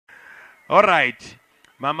All right.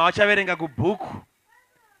 Mama wachaverenga kubook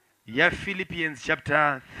ya Philippians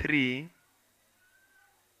chapter 3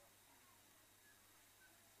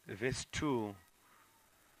 verse 2.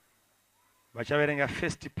 Vachaverenga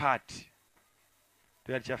first part.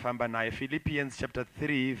 Tichafamba naye Philippians chapter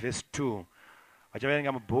 3 verse 2.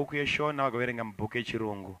 Vachaverenga mubhuku yeshona vakaverenga mubhuku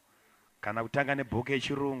yechirungu. Kana kutanga nebhuku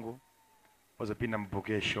yechirungu wozopinda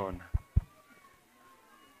mubhuku yeshona.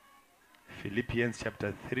 Philippians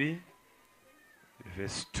chapter 3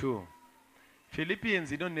 verse 2.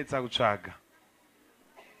 Philippians inonetsa kutsvaga.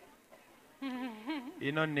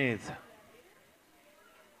 Inonetsa.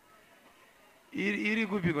 Iri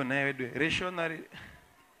kupiko naye wedu. Reshona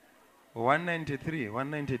 193,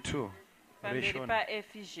 192. Reshona. Pa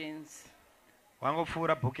Ephesians.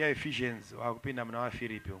 Wangopfuura bhuku ya Ephesians wakupinda muna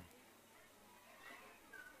vaFilipi.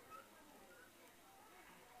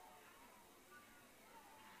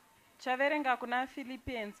 Chaverenga kuna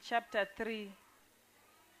Philippians chapter 3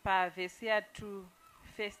 pa verse ya 2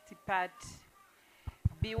 first part.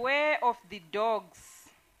 Beware of the dogs.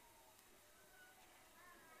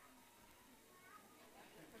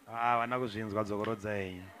 Vana kuzvinzwa dzokorodza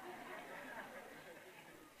yenyu.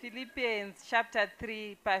 Philippians chapter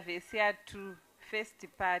 3 pa verse ya 2 first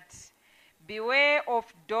part. Beware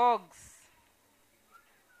of dogs.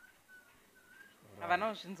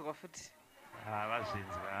 Avanozvinzwa futi.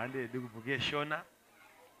 Vazvinzwa handidi kubhuku yeshona.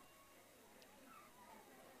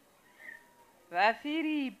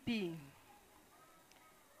 VaFilipi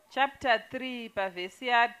chapter 3 pa verse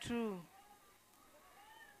ya 2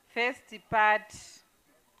 first part.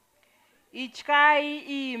 Ityai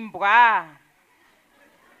imbwa.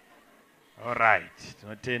 All right.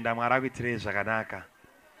 Tinotenda Mwari akuitirei zvakanaka.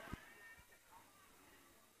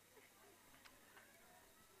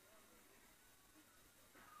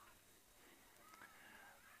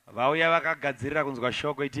 Vauya vakagadzirira kunzwa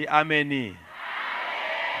shoko iti ameni.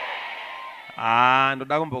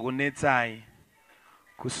 Ndoda kumbokunetsai.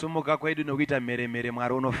 Kusumuka kwedu nokuita mheremhere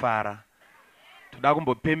Mwari unofara. Toda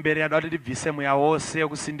kumbopemberera, toda kuti tibvise mweya wose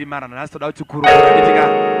wokusindimarana. Nhasi toda kuti kurukura kuitika.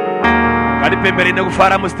 Ngatipemberere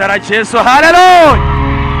nekufara muzita raJesu. Hallelujah.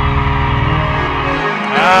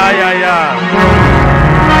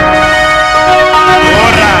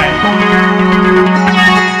 All right.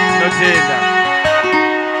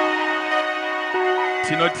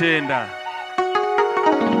 Tinotenda.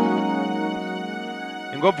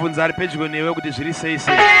 Ingobvunza ari pedyo newe kuti zviri sei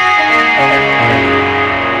sei.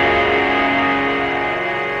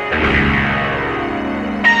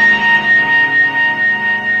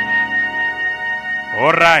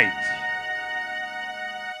 All right.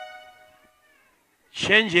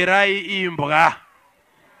 Chenjerai imbwa.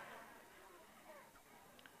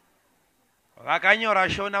 Vakanyora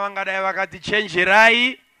shona vangadai vakati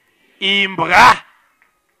chenjerai imbwa.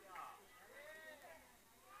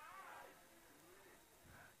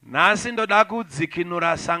 Nhasi ndoda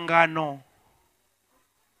kudzikinura sangano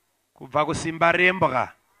kubva kusimba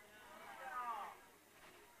rembwa.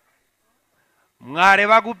 Mwari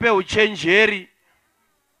vakupe uchenjeri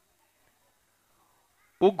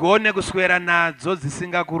ugone kuswera nadzo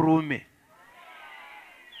dzisingakurume.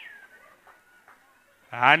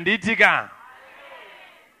 Handiti ka?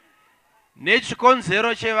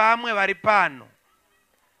 Nechikonzero chevamwe vari pano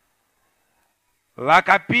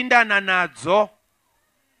vakapindana nadzo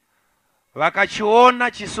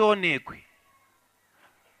vakachiona chisionekwe.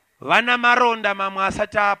 Vana maronda mamwe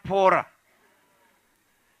asati apora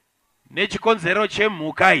nechikonzero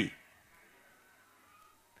chemhuka iyi.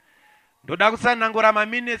 Ndoda kutsanangura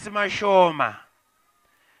maminitsi mashoma.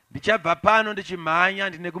 Ndichabva pano ndichimhanya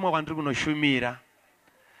ndine kumwe kwandiri kunoshumira.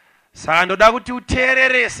 Saka ndoda kuti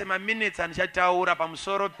uteererese maminitsi andichataura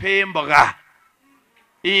pamusoro pembwa.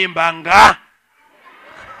 Imbwa.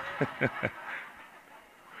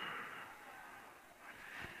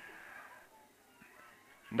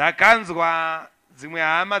 Ndakanzwa dzimwe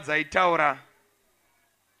hama dzaitaura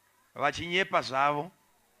vachinyepa zvavo.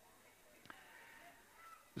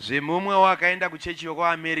 Zvemumwe wakaenda kuchechi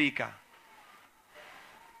yokuAmerica.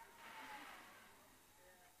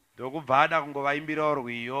 Ndokubva ada kungovaimbirawo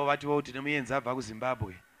rwiyo vatiwo tine muenzi abva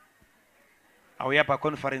kuZimbabwe. Auya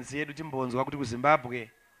paconference yedu timbonzwa kuti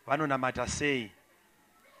kuZimbabwe vanonamata sei.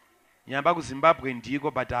 Nyamba kuZimbabwe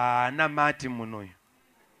ndiko but haana mati munoyo.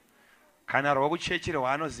 Kana rwakuchechi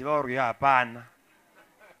rwaanoziva rwiyo hapana.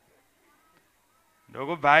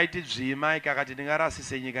 Ndokubva aiti dzvima ikakati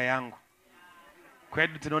ndingarasise nyika yangu.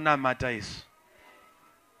 Kwedu tinonamata isu.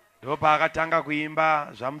 Ndopa akatanga kuimba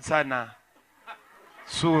zvamutsana.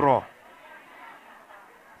 Suro.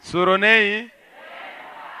 Suro nei?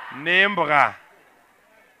 Nembwa.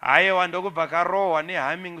 Aiwa ndokubva karohwa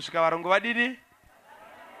nehaming kusvika varongo vadini.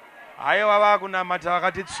 Aiwa vakunamata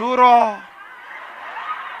vakati tsuro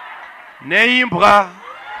neimbwa.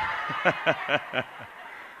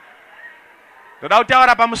 Ndoda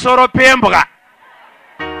kutaura pamusoro pembwa.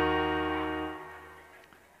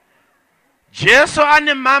 Jesu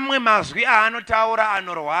ane mamwe mazwi aanotaura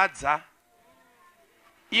anorwadza.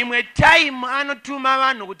 Imwe time anotuma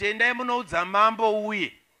vanhu kuti endai munoudza mambo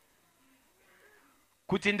uye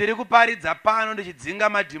kuti ndiri kuparidza pano ndichidzinga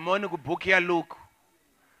madhimoni kubhuku yaLuke.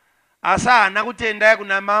 Asi haana kuti endai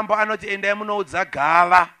kuna mambo, anoti endai munoudza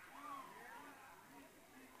gava.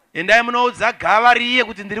 Endai munoudza gava riye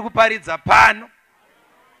kuti ndiri kuparidza pano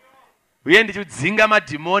uye ndichidzinga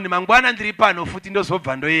madhimoni, mangwana ndiri pano futi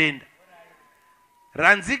ndozobva ndoenda.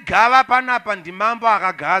 Ranzi gava panapa ndimambo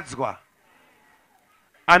akagadzwa,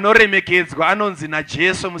 anoremekedzwa, anonzi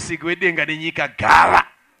naJesu musiki wedenga nenyika, gava.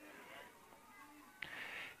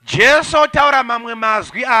 Jesu otaura mamwe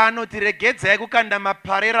mazwi aanoti regedzai kukanda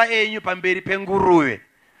maparera enyu pamberi penguruve,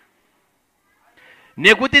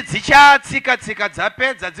 nekuti dzichatsika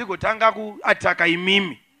dzapedza dzigotanga kuataka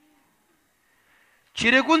imimi.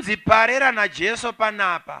 Chiri kunzi parera naJesu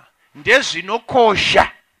panapa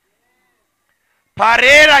ndezvinokosha.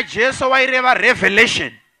 Parera Jesu waireva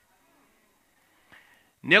revelation,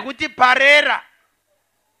 nekuti parera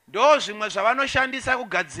ndo zvimwe zvavanoshandisa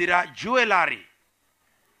kugadzira jewelry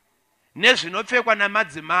nezvinopfekwa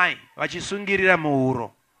namadzimai vachisungirira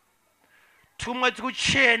muhuro. Tumwe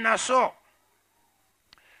tuchena so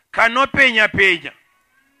kanopenya penya,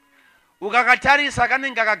 ukakatarisa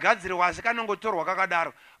kanenge kagadzirwa asi kanongotorwa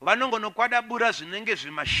kakadaro. Vanongonokwadabura zvinenge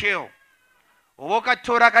zvimashell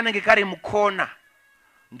vokatora kanenge kari mukona,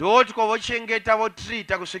 ndotiko vochengeta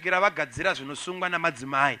votrita kusvikira vagadzira zvinosungwa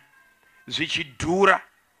namadzimai zvichidhura.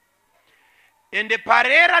 Ende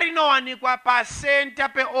parera rinowanikwa pasenta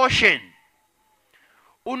peocean,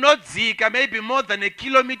 unodzika maybe more than a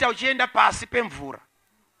kilometer uchienda pasi pemvura.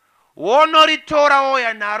 Wonoritora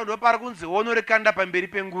woya naro, ndopari kunzi wonorikanda pamberi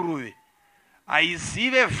penguruve.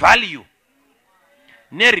 Aizive value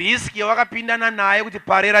neriski yawakapindana naye kuti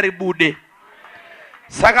parera ribude.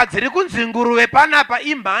 Saka dziri kunzi nguruve panapa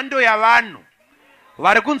imhando yavanhu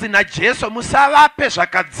vari kunzi naJesu musavape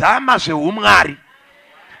zvakadzama zveumwari,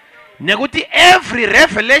 nekuti every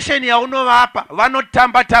revelation yaunovapa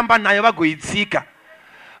vanotamba nayo vagoitsika.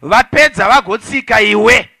 Vapedza vagotsika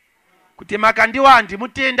iwe kuti Makandiwa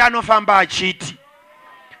handimutenda anofamba achiti.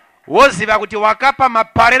 Woziva kuti wakapa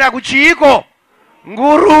maparera kuchiiko?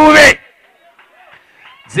 Nguruve.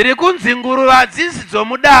 Dziri kunzi nguruve hadzisi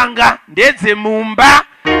dzomudanga, ndedzemumba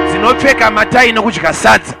dzinopfeka matai nokudya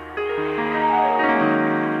sadza.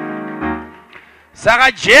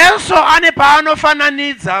 Saka Jesu ane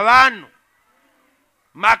paanofananidza vanhu,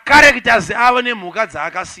 makarekitazi avo nemhuka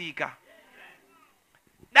dzaakasika.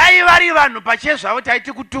 Dai vari vanhu pachezvavo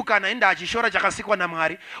taiti kutukana enda achishora chakasikwa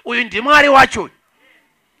naMwari. Uyu ndiMwari wacho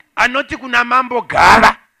anoti kuna mambo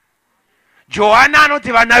gava. Johana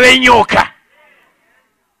anoti vana venyoka.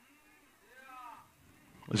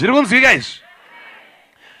 Zviri kunzwika izvi?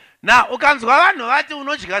 Na ukanzwa vanhu vati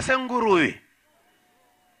unodya senguruve,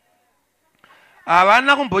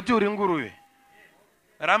 havana kumboti uri nguruve.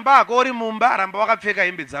 Ramba hako uri mumba, ramba wakapfeka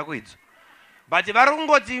hembe dzako idzo. But vari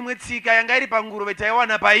kungoti imwe tsika yanga iri panguruve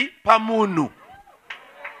taiwana pai? Pamunhu.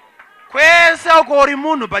 Kwese uko uri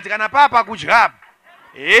munhu, but kana papa kudya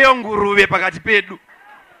heyo nguruve pakati pedu.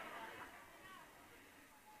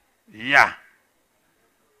 Ya.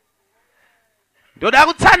 Ndoda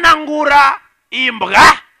kutsanangura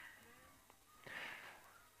imbwa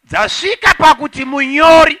dzasvika pakuti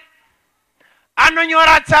munyori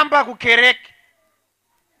anonyora tsamba kukereke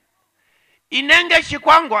inenge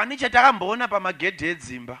chikwangwani chatakamboona pamagedhi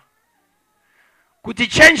edzimba kuti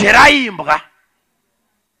chenjerai imbwa.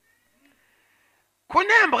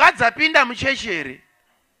 Kune mbwa dzapinda muchechere,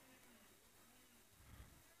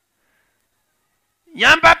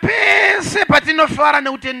 nyamba pese patinofara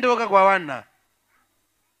nekutendeuka kwavanhu.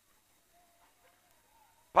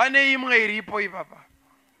 Pane imwe iripo ipapa.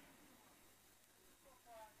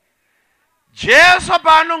 Jesu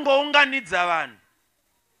paanongounganidza vanhu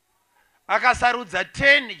akasarudza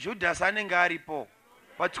 10, Judhasi anenge aripo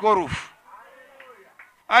pa12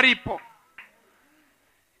 aripo.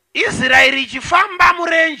 Israeri ichifamba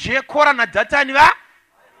murenje, Kora naDhatani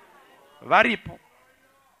varipo.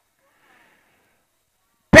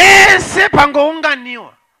 Pese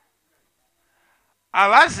pangounganiwa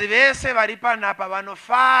avazi vese vari panapa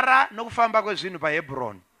vanofara nokufamba kwezvinhu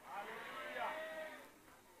paHebhuroni.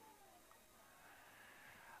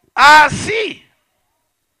 Asi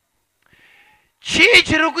chii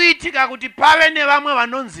chiri kuitika kuti pave nevamwe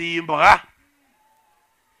vanonzi imbwa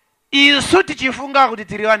isu tichifunga kuti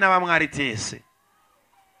tiri vana vaMwari tese?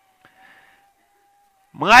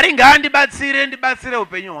 Mwari ndibatsire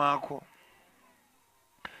upenyu hwako.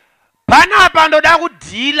 Panapa ndoda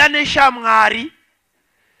kudhila neshamwari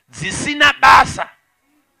dzisina basa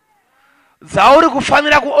dzauri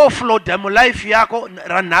kufanira kuoffloada mulife yako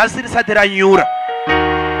ranhasi risati ranyura.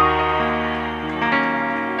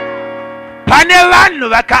 Pane vanhu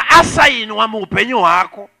vakaasayinwa muupenyu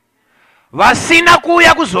hwako vasina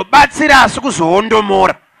kuuya kuzobatsira asi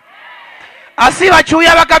kuzoondomora, asi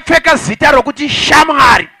vachiuya vakapfeka zita rokuti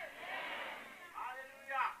shamwari.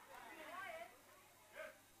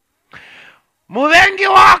 Muvengi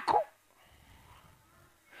wako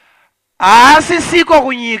asi siko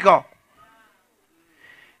kunyika.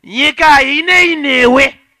 Nyika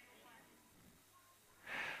inewe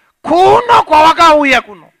kuno kwawakauya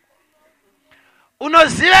kuno.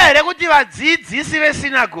 Unoziva here kuti vadzidzisi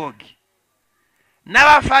vesinagogi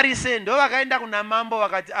navafarisei ndo vakaenda kuna mambo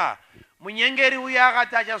vakati munyengeri uya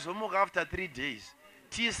akati achazomuka after 3 days,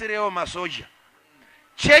 tiisirewo masoja.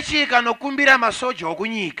 Chechi ikanokumbira masoja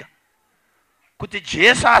okunyika kuti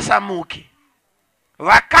Jesu asamuke.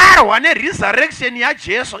 Vakarwa neresurrection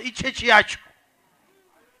yaJesu ichechi yacho.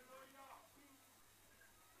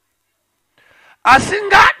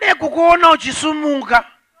 Asingade kukuona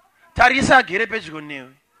uchisumuka, tarisa agere pedyo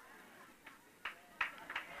newe.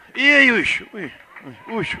 Iye ushu.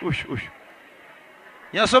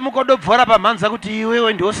 Yasomukodobvora pamhanza kuti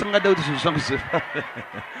iwewe ndiwo singade kuti zvinhu zvangu ziva.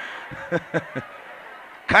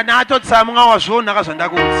 Kana atotsamwa wazviona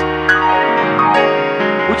kazvandakuudza.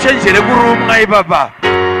 Uchenjere kurumwa ipapa.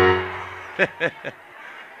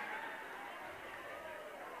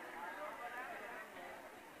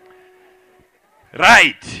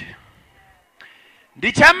 Right.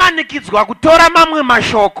 Ndichamanikidzwa kutora mamwe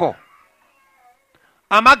mashoko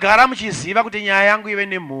amagara muchiziva kuti nyaya yangu ive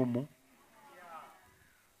nemhumu.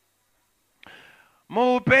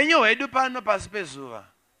 Muupenyu hwedu pano pasi pezuva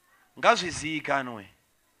ngazvizivikanwe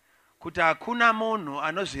kuti hakuna munhu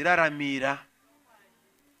anozviraramira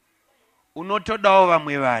unotodawo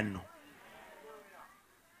vamwe vanhu.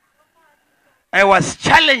 I was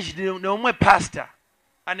challenged neumwe pastor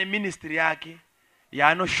ane ministry yake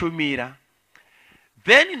yaanoshumira,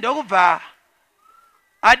 then ndokubva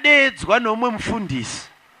adeedzwa neumwe mufundisi.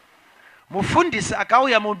 Mufundisi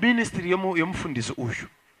akauya muministry yomufundisi uyu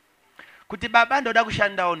kuti baba ndoda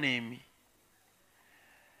kushandawo nemi.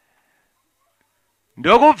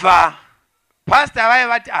 Ndokubva pastor vaya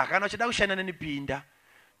vati kana uchida kushanda neni pinda.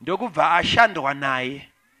 Ndokubva ashandwa naye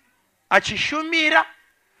achishumira,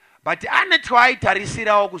 but ane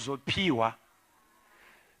twaitarisirawo kuzopiwa.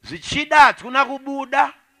 Zvichida hatikuna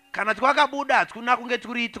kubuda, kana twakabuda hatikuna kunge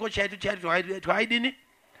turitiko chaitu twaidini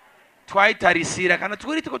twaitarisira, kana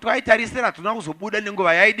turitiko twaitarisira hatuna kuzobuda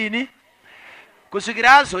nenguva yaidini.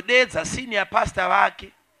 Kusvikira azodedza senior pastor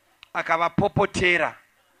vake akavapopotera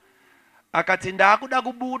akati ndaakuda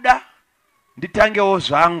kubuda nditangewo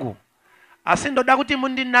zvangu, asi ndoda kuti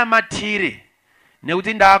mundinamatire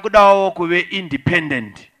nekuti ndaakudawo kuve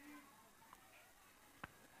independent.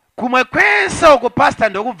 Kumwe kwese uko pastor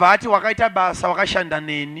ndokubva ati wakaita basa wakashanda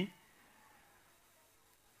neni,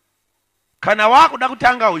 kana wakuda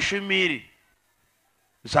kutanga ushumiri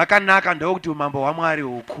zvakanaka ndokuti umambo hwaMwari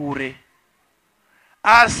hukure.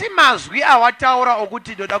 Asi mazwi awataura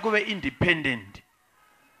okuti ndoda kuve independent,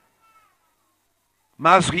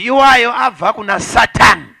 mazwi iwayo abva kuna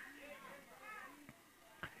Satan.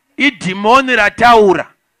 Idhimoni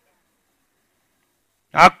rataura.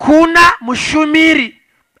 Hakuna mushumiri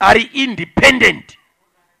ari independent.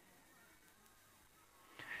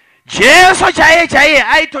 Jesu chaiye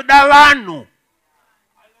aitoda vanhu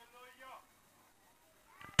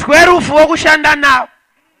 12 vokushanda navo,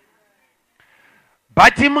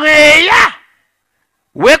 but mweya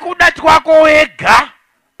wekuda kwako wega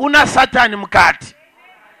una Satani mukati.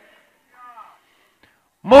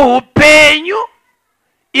 Muupenyu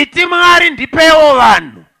iti Mwari ndipeiwo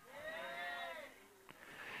vanhu,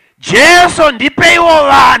 Jesu ndipeiwo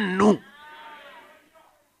vanhu.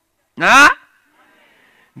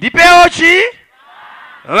 Ndipeiwo chi?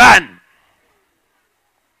 Vanhu.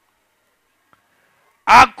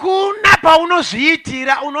 Hakuna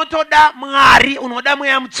paunozviitira unotoda Mwari, unoda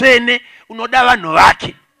Mweya Mutsvene, unoda vanhu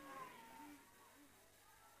vake.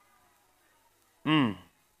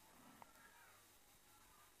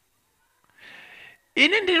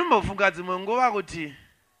 Ini ndinombofunga dzimwe nguva kuti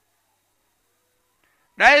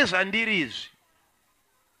dai zvandiri izvi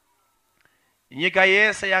nyika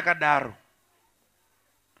yese yakadaro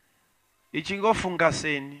ichingofunga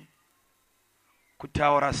seni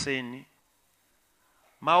kutaura seni,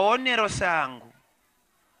 maonero sangu,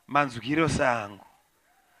 manzwiro sangu.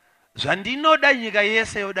 Zvandinoda nyika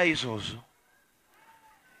yese yoda izvozvo.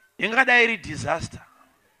 Ingadai iri disaster.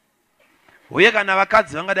 Uye kana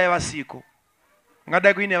vakadzi vangadai vasiko,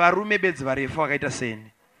 vangadai kuine varume bedzi varefu vakaita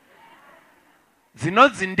seni.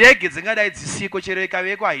 Dzinodzi ndege dzingadai dzisiko, chero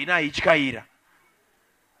ikavekwa haina haityaira.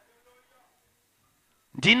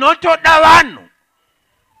 Ndinotoda vanhu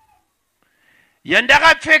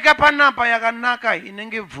yandakapfeka panapa yakanaka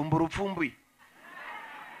inenge bvumburupfumbwi.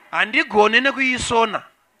 Handigone nekuisona.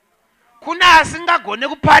 Kuna asingagone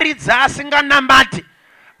kuparidza, asinganamate,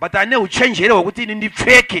 but ane uchenjere hwekuti ini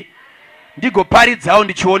ndipfeke ndigoparidzawo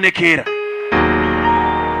ndichionekera.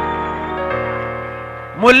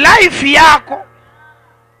 Mulife yako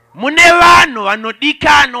mune vanhu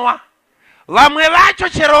vanodikanwa. Vamwe vacho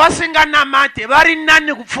chero vasinganamate vari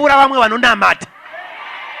nani kupfuura vamwe vanonamata.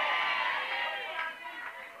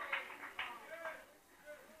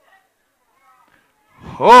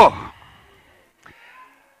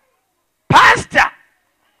 Pastor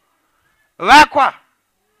vakwa,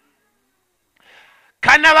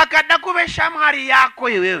 kana vakada kuve shamwari yako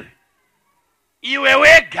iwe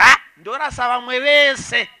wega ndorasa vamwe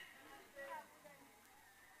vese.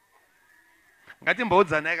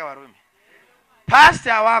 Ngatimboudzanai varume.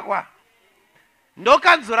 Pastor wakwa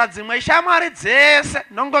ndokanzura dzimwe shamwari dzese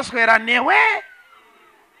nongoswera newe.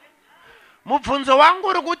 Mubvunzo wangu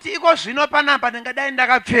uri kuti iko zvino panapa ndingadai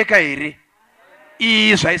ndakapfeka here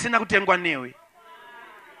iyi zvaisina kutengwa newe?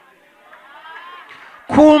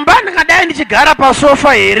 Kumba ndingadai ndichigara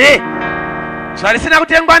pasofa here zvarisina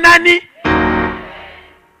kutengwa nani?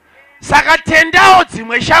 Saka tendawo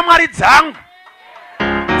dzimwe shamwari dzangu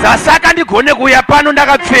dzasaka ndigone kuuya pano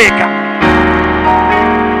ndakapfeka.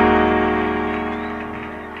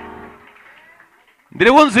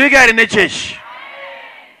 Ndiri kunzwika here nechechi?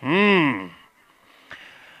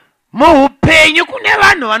 Muhupenyu kune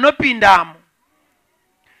vanhu vanopindamo.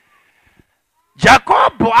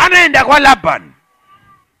 Jakobho anoenda kwaLabhani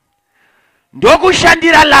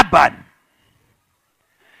ndokushandira Labhani,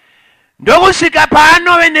 ndokusvika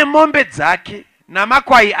paanove nemombe dzake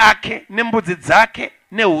namakwai ake nembudzi dzake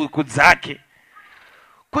nehuku dzake,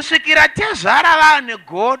 kusvikira tezvara vane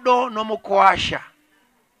godo nomukwasha.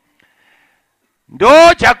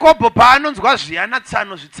 Ndo Jakobho paanonzwa zviyana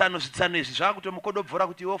tsano izvi zvakutomukotobvora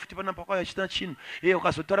kuti iwo futi panapa kwauya chita chinhu,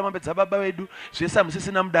 ukazotora mombe dzababa vedu zvese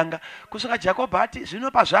hamusisina mudanga. Kusvika Jakobho ati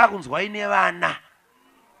zvino pazvakunzwai nevana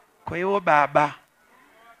kwaiwo baba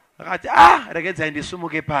akati regedzai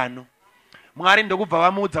ndisumuke pano. Mwari ndokubva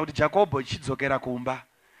vamuudza kuti Jakobho chidzokera kumba.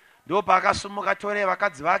 Ndo paakasumuka, tore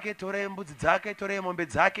vakadzi vake, tore mbudzi dzake, tore mombe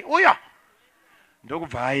dzake, uyo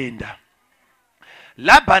ndokubva aenda.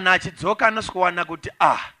 Labhani achidzoka anosikuwana kuti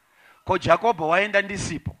ko Jakobho waenda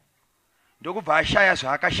ndisipo. Ndokubva ashaya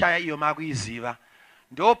zvaakashaya iyo makuiziva.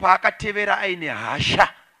 Ndo paakatevera aine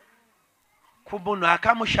hasha kumunhu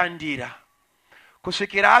akamushandira,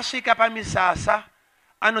 kusvikira asvika pamisasa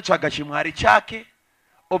anotsvaga chimwari chake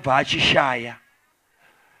obva achishaya.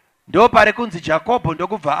 Ndo pari kunzi Jakobho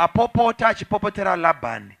ndokubva apopota achipopotera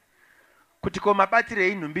Labhani kuti ko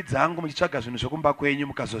mabatirei nhumbi dzangu muchitsvaga zvinhu zvokumba kwenyu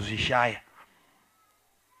mukazozvishaya.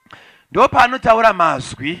 Ndo paanotaura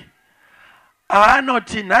mazwi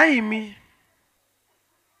anoti,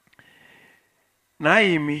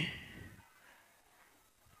 Naimi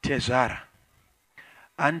tezvara,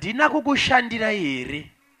 handina kukushandira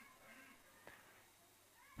here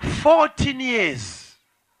 14 years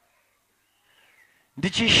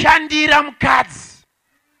ndichishandira mukadzi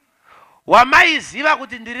wamaiziva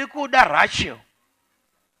kuti ndiri kuda Rachel?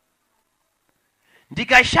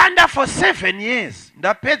 Ndikashanda for 7 years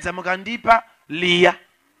ndapedza mukandipa Leah.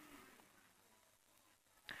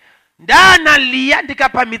 Ndana Leah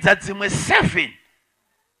ndikapamidza dzimwe 7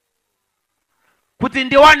 kuti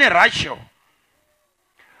ndiwane Rachel.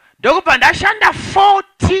 Ndokubva ndashanda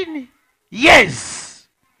 14 years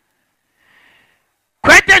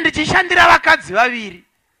kwete ndichishandira vakadzi vaviri.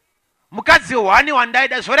 Mukadzi 1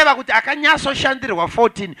 wandaida zvoreva kuti akanyasoshandirwa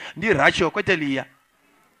 14 ndi Rachel kwete Leah.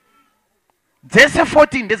 Dzese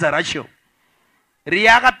 14 ndedza Rachel.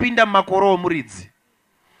 Leah akapinda mumakoro omuridzi.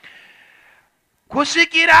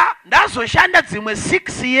 Kusvikira ndazoshanda dzimwe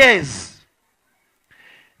 6 years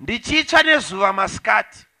ndichitsva nezuva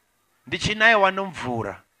masikati ndichinayiwa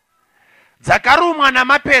nomvura. Dzakarumwa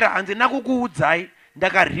namapera handina kukuudzai,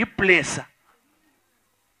 ndakareplacea.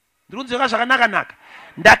 Ndikunzwika zvakanaka.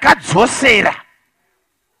 Ndakadzosera.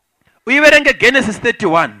 Uiverenge Genesis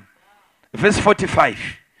 31 verse 45.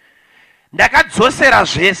 Ndakadzosera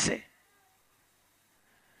zvese.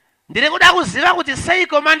 Ndiri kuda kuziva kuti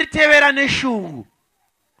seiko manditevera neshungu.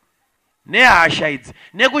 nehasha idzi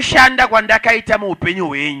nekushanda kwandakaita muupenyu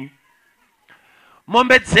hwenyu.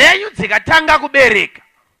 Mombe dzenyu dzikatanga kubereka,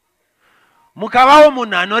 mukavawo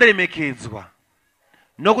munhu anoremekedzwa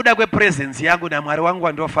nokuda kwepresence yangu naMwari wangu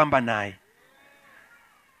wandofamba naye.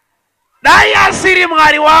 Dai asiri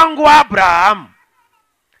Mwari wangu Abrahamu,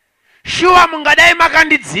 shuwa mungadai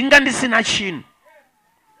makandidzinga ndisina chinhu.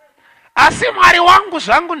 Asi Mwari wangu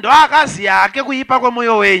zvangu ndo akaziya hake kuipa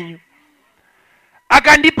kwemwoyo wenyu,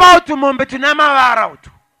 akandipawo tumombe tuna mavara utu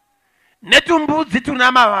netumbudzi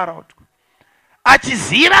tuna mavara utu,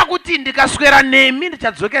 achiziva kuti ndikaswera nemi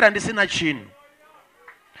ndichadzokera ndisina chinhu.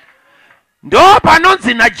 Ndo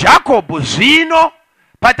panonzi naJakobho, zvino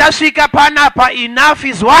patasvika panapa, enough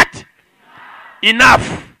is what? Enough.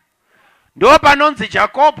 Ndo panonzi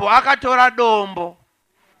Jakobho akatora dombo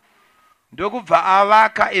ndokubva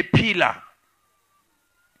avaka epila,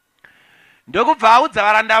 ndokubva audza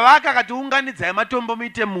varanda vake akati unganidzai matombo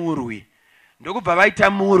muite murwi, ndokubva vaita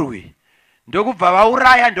murwi, ndokubva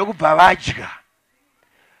vauraya, ndokubva vadya.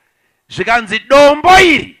 Zvikanzi dombo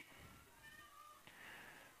iri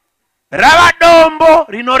rava dombo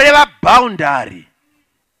rinoreva boundary,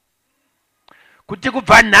 kuti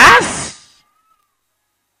kubva nhasi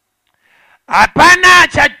hapana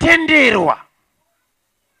achatenderwa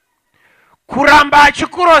kuramba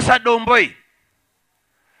achikurosa dombo iri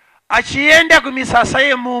achienda kumisasa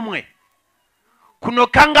yemumwe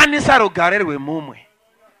kunokanganisa rugare rwemumwe.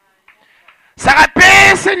 Saka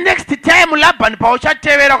pese next time Labhani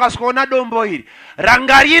pauchatevera ukasvikaona dombo iri,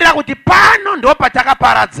 rangarira kuti pano ndo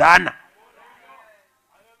patakaparadzana.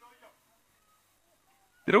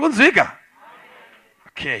 Ndiri kunzwika?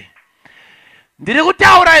 Okay. Ndiri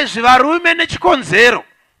kutaura izvi varume nechikonzero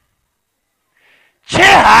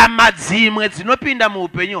chehama dzimwe dzinopinda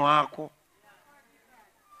muupenyu hwako,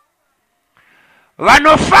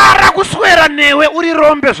 vanofara kuswera newe uri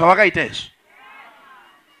rombe zvawakaita izvi.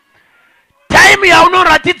 Time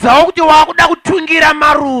yaunoratidzawo kuti wakuda kutungira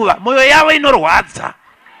maruva, mwoyo yavo inorwadza.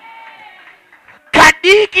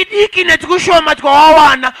 Kadiki diki netikushoma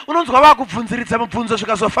twawawana, unonzwa vakubvunziridza mubvunzo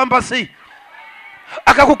zvikazofamba sei.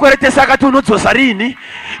 Akakukweretesa akati unodzosa rini,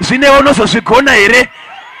 zvinewo unozozvigona here.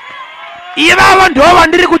 Ivavo ndo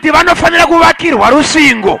vandiri kuti vanofanira kuvakirwa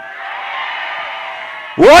rusvingo.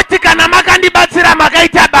 Woti kana makandibatsira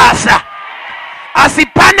makaita basa, asi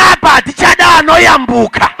panapa hatichada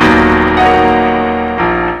anoyambuka.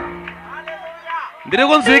 Ndiri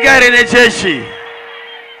kunzwika here nechechi?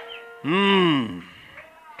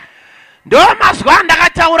 Ndo mazwa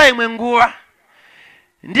andakataura imwe nguva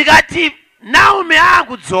ndikati Naomi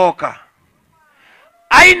akudzoka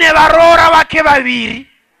aine varoora vake vaviri,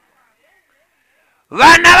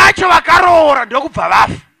 vana vacho vakaroora ndokubva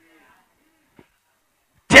vafa,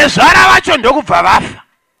 tezvara vacho ndokubva vafa.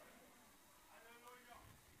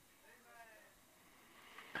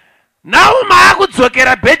 Naomi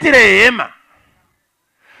akudzokera Bhetirehema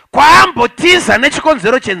kwaambotiza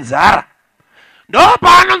nechikonzero chenzara. Ndo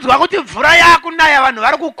paanonzwa kuti mvura yakunaya, vanhu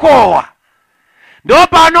vari kukohwa. Ndo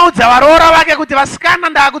paanoudza varoora vake kuti vasikana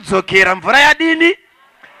ndaakudzokera, mvura yadini?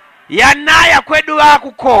 Yanaya, kwedu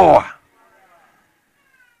vakukohwa.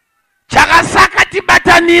 Chakasaka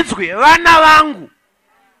tibatanidzwe, vana vangu.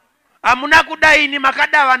 Hamuna kudaini,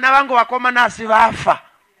 makada vana vangu vakomana asi vafa.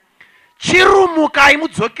 Chirumukai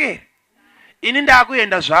mudzokere. Ini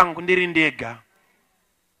ndaakuenda zvangu ndiri ndega.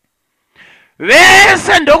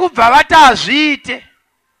 Vese ndokubva vati hazviite,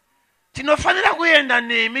 tinofanira kuenda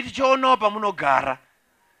nemi tichionawo pamunogara.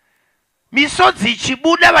 Misodzi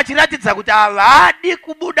ichibuda vachiratidza kuti havadi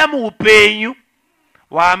kubuda muupenyu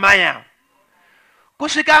hwaamai avo.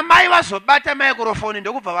 Kusvika mai vazobata maikrofoni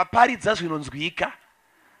ndokubva vaparidza zvinonzwika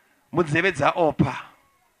munzeve dzaOpa.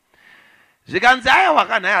 Zvikanzi aiwa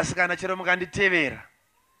kanhai asikana, chero mukanditevera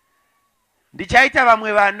ndichaita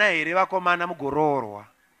vamwe vana here vakomana mugoroorwa.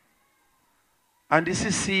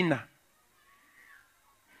 Handisisina.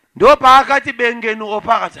 Ndo paakati bengenu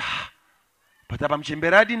Opa akati patapa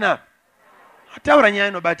muchemberadi na ataura nyaya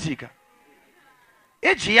inobatika.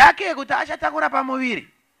 Eji yake yekuti achatakura pamuviri,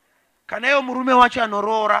 kana iyo murume wacho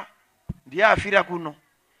anoroora ndiye afira kuno,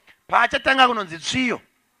 paachatanga kunonzi tsviyo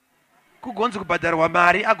kugonzi kubhadharwa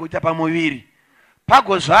mari agoita pamuviri,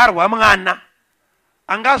 pagozvarwa mwana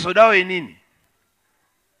angazodawo inini.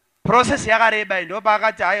 Process yakareba. Ndo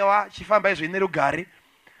paakati aiwa chifamba izvi nerugare,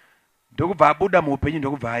 ndokubva abuda muupenyu,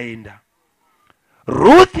 ndokubva aenda.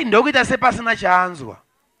 Ruth ndokuita sepasina chaanzwa.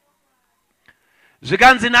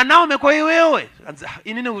 Zvikanzi naNaomi ko iwewe, zvikanzi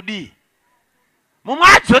inini udii? Mumwe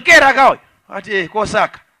adzokera kauya ati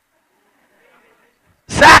kosaka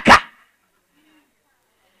saka.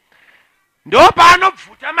 Ndo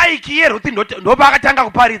paanobvuta maiki yeRuth, ndo paakatanga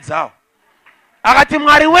kuparidzawo. akati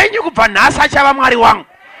Mwari wenyu kubva nhasi achava Mwari wangu,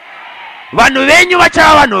 vanhu venyu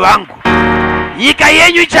vachava vanhu vangu, nyika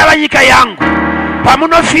yenyu ichava nyika yangu,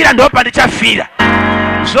 pamunofira ndo pandichafira.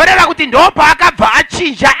 Zvoreva kuti ndo paakabva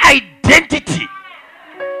achinja identity,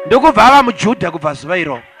 ndokubva ava muJudha kubva zuva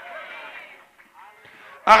iro.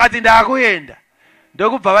 Akati ndakuenda,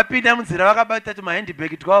 ndokubva vapinda munzira vakabata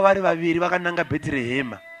tumahandbag twavo vari vaviri vakananga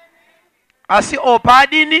Bethlehem. Asi opa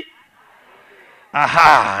adini?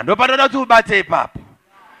 Aha, ndo panoda kuti ubate ipapo.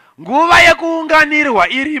 Nguva yekuunganirwa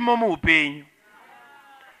irimo muupenyu.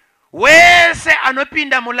 Wese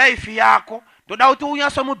anopinda mulaifi yako ndoda kuti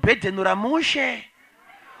unyasomubhedhenura mushe.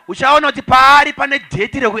 Uchaona kuti paari pane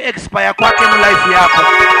date rekuexpire kwake mulaifi yako.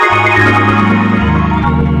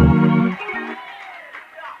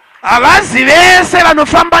 Avazi vese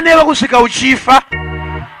vanofamba newe kusvika uchifa,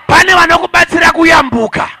 pane vanokubatsira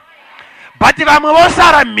kuyambuka, but vamwe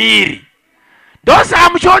vosara mhiri. Ndosaka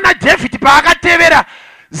muchiona David paakatevera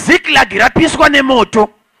Ziklag rapiswa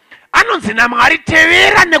nemoto, anonzi naMwari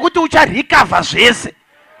tevera nekuti ucharikavha zvese.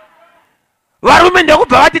 Varume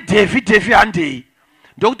ndokubva vati David handei,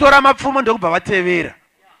 ndokutora mapfumo ndokubva vatevera.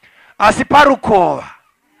 Asi parukova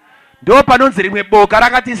ndo panonzi rimwe boka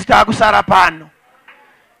rakati isi taakusara pano.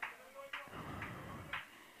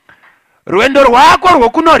 Rwendo rwako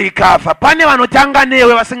rwokunorikavha pane vanotanga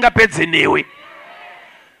newe vasingapedze newe.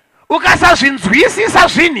 Ukasazvinzwisisa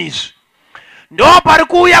zvinhu izvi ndo pari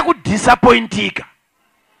kuuya kudisappointika,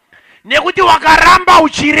 nekuti wakaramba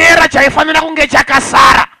uchirera chaifanira kunge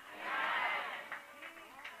chakasara.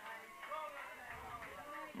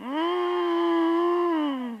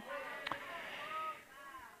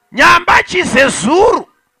 Nyamba chizezuru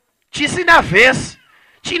chisina vhesi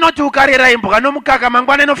chinoti ukarera imbwa nomukaka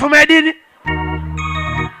mangwana inofuma yadini?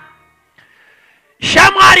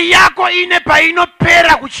 Shamwari yako ine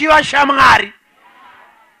painopera kuchiva shamwari.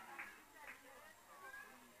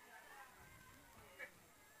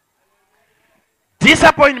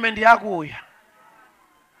 Disappointment yako uya.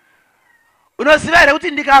 Unoziva here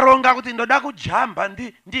kuti ndikaronga kuti ndoda kujamba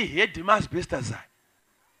ndi headmaster,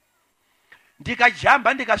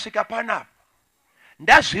 ndikajamba ndikasvika panapa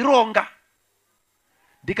ndazvironga,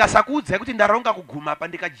 ndikasakudza kuti ndaronga kuguma apa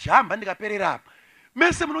ndikajamba ndikaperera apa,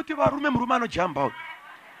 mese munoti varume murume anojamba uyu.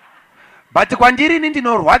 But kwandiri ini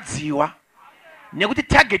ndinorwadziwa nekuti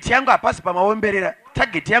target yangu hapasi pamaomberera,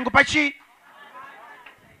 target yangu pachi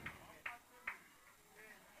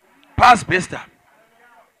pasbesta.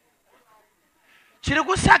 Chiri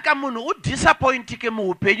kusaka munhu udisappointike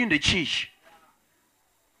muupenyu ndechichi.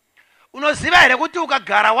 Unoziva here kuti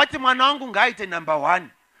ukagara wati mwana wangu ngaaite number 1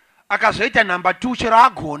 akazoita number 2 chero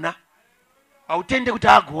agona, hautende kuti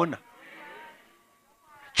agona.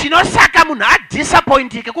 Chinosaka munhu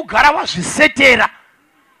adisappointike kugara wazvisetera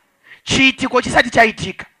chiitiko chisati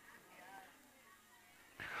chaitika,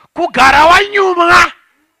 kugara wanyumwa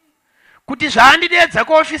kuti zvaandidedza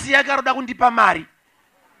kuofisi yake aroda kundipa mari.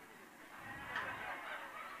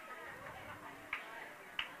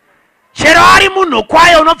 Chero ari munhu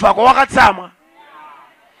kwaye unobva kwawakatsamwa.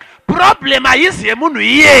 Problem haisi yemunhu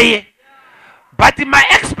iyeye, but my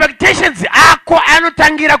expectations ako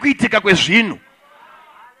anotangira kuitika kwezvinhu.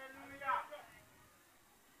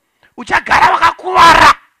 Uchagara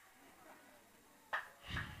wakakuvara.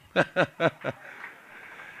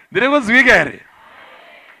 Ndiri kuzwika here?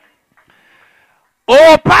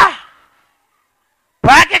 Opa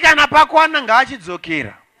pake kana pakwana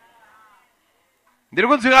ngaachidzokera. Ndiri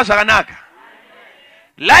kunzwika zvakanaka?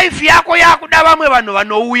 Life yako yakuda vamwe vanhu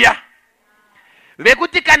vanouya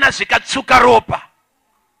vekuti kana zvikatsuka ropa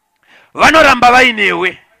vanoramba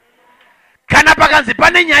vainewe. Kana pakanzi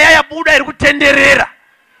pane nyaya yabuda iri kutenderera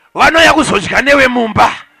vanoya kuzodya newe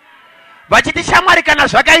mumba vachiti shamwari kana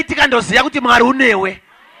zvakaitika ndoziva kuti Mwari unewe.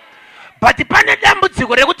 But pane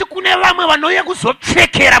dambudziko rekuti kune vamwe vanouya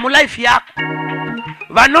kuzopfekera mulife yako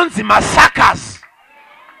vanonzi masakas,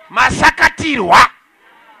 masakatirwa.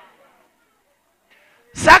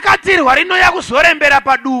 Sakatirwa rinoya kuzorembera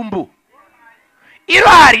padumbu, iro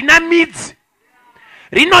harina midzi,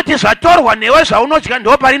 rinoti zvatorwa newe zvaunodya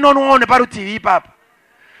ndo parinonoone parutivi ipapa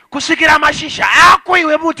kusvikira mashizha ako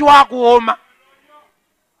iwe muti wakuoma.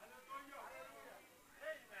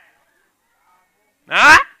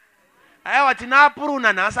 Aiwa tina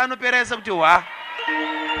apuruna nhasi anoperesa kuti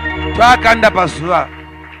twakanda pazuva.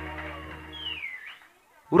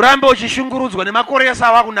 Urambe uchishungurudzwa nemakoresa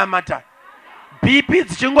ava kunamata, BP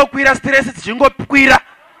dzichingokwira, stress dzichingokwira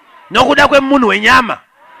nokuda kwemunhu wenyama.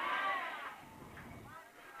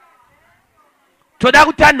 Toda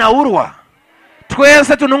kutanhaurwa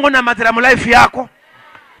twese tunongonamatira mulife yako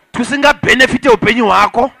tusinga benefit upenyu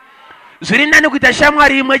hwako. Zviri nani kuita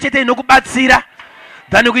shamwari imwe chete inokubatsira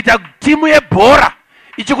than kuita timu yebhora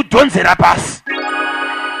ichikudhonzera pasi.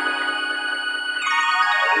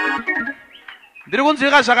 Ndiri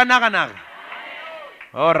kunzwika zvakanaka.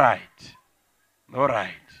 All right.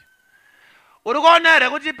 Uri kuona here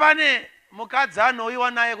kuti pane mukadzi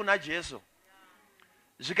anouyiwa naye kuna Jesu.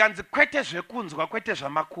 Zvikanzi kwete zvekunzwa, kwete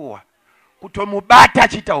zvamakuhwa, kutomubata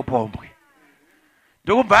achiita upombwe.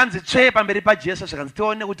 Ndokubva anzi tsvee pamberi paJesu zvikanzi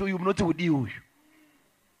tione kuti uyu munoti udii uyu.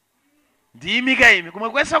 Ndimi kaimi kumwe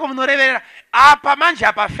kwese kumunoreverera apa manje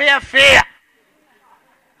apa feya.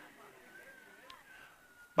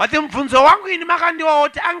 Bati mubvunzo wangu ini Makandiwa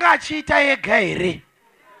kuti anga achiita ega here?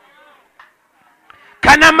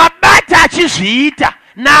 Kana mabata achizviita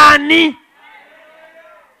nani?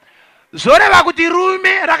 Zoreva kuti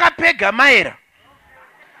rume rakapega maera.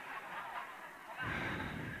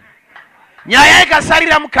 Nyaya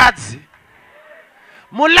ikasarira mukadzi.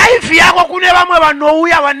 Mulaifi yako kune vamwe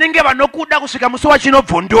vanouya vanenge vanokuda kusvika musi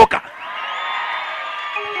wachinobvondoka.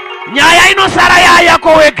 Nyaya inosara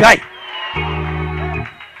yako wegai.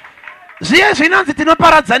 Zviye zvinonzi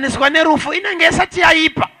tinoparadzaniswa nerufu inenge isati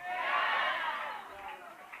yaipa.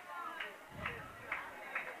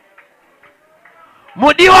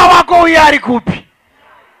 Mudiwa wako uya ari kupi?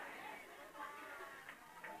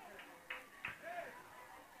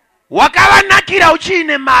 Wakavanakira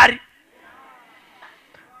uchiine mari.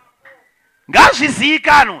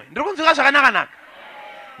 Ngazvizivikanwe. Ndiri kunzwika zvakanaka.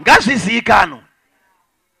 Ngazvizivikanwe.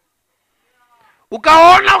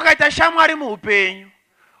 Ukaona ukaita shamwari muupenyu,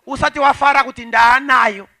 usati wafara kuti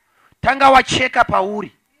ndaanayo, tanga wacheka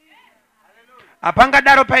pauri.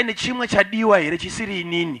 Apangadaro paine chimwe chadiwa here chisiri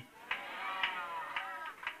inini.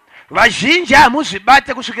 Vazhinji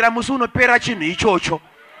hamuzvibate kusvikira musi unopera chinhu ichocho.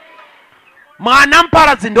 Mwana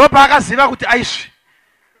muparadzi ndopa akaziva kuti aizvi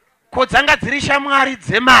ko dzanga dziri shamwari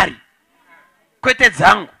dzemari kwete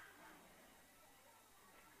dzangu.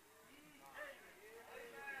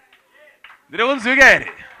 Ndiri kunzwika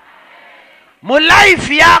here?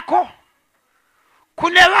 Mulaifi yako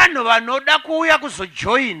kune vanhu vanoda kuuya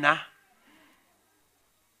kuzojoina.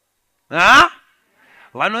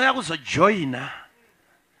 Vanouya kuzojoina.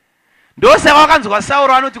 Ndosaka wakanzwa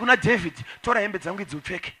Sauro anoti kuna David, tora hembe dzangu idzi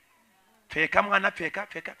upfeke. Pfeka mwana, pfeka.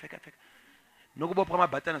 Nokubopwa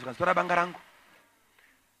mabhatani zvikanzi tora banga rangu.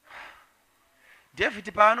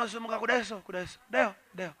 David paanozimuka kudaiso.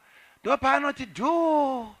 Ndo paanoti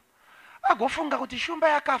dhuu. Agofunga kuti shumba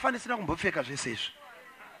yakafa ndisina kumbopfeka zvese izvi.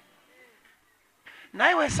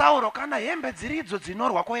 Naiwe Sauro kana hembe dziridzo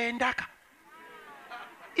dzinorwa koendaka.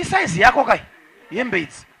 Isaizi yako kai hembe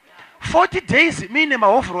idzi. 40 days mine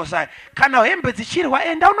mahovros aya. Kana hembe dzichirwa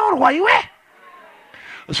enda unorwa iwe.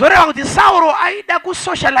 Zoreva kuti Sauro aida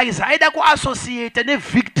kusocialize, aida kuassociate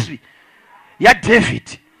nevictory ya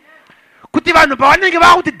David. Kuti vanhu pavanenge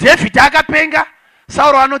vava kuti David akapenga,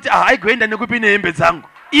 Sauro anoti aigoenda nekupi nehembe dzangu.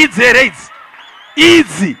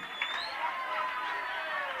 Idzi.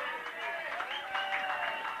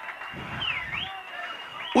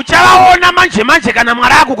 Uchavaona manje kana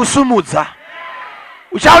Mwari akukusumudza.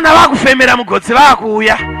 Uchaona vakufemera mugodzi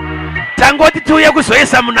vakuuya. Tangoti tiuye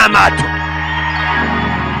kuzoisa munamato.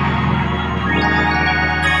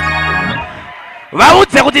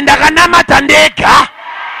 Vaudze kuti ndakanamata ndega.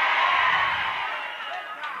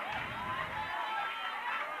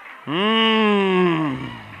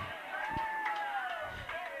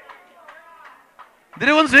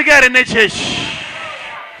 Ndiri kunzwika here nechechi.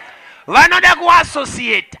 Vanoda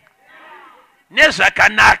kuassociate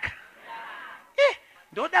nezvakanaka.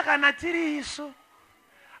 Ndoda kana tiri isu.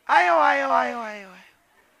 Ayo.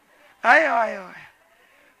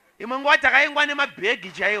 Imwe nguva takaingwa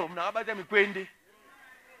nemabhegi chaiwo, munhu akabata mikwende.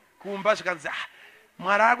 Kumba zvikanzi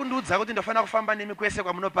Mwari akundiudza kuti ndofanira kufamba nemi kwese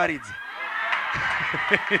kwamunoparidza.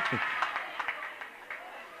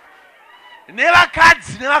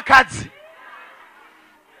 Nevakadzi.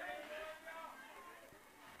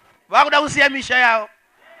 Vakuda kusiya misha yavo.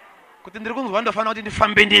 Kuti ndiri kunzwa ndofanira kuti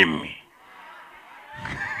ndifambe nemi.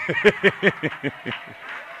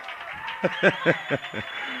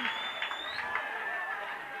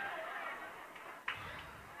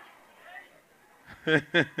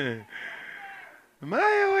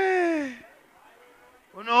 Maiwe.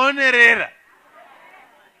 Unoonerera.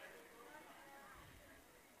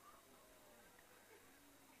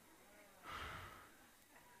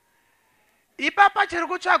 Ipapa chiri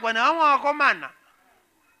kutsvagwa nevamwe vakomana.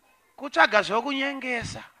 Kutsvaga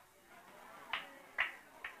zvokunyengesa.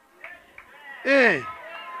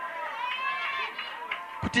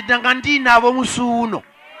 Kuti ndanga ndinavo musi uno.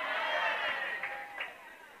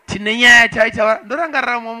 Tine nyaya taita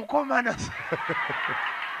ndorangarira mumwe mukomana.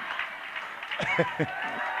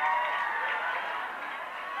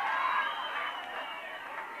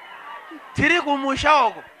 tiri kumusha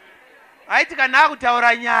uko aiti kana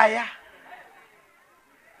akutaura nyaya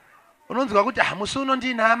unonzwa kuti musi uno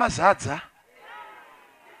ndina mazadza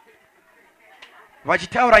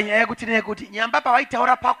vachitaura nyaya yekuti nekuti nyamba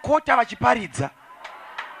pavaitaura pakota vachiparidza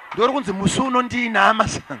ndori kunzi musi uno ndina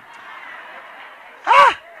mazadza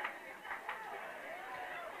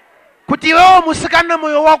kuti iwewo musikana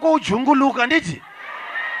moyo wako ujunguluka nditi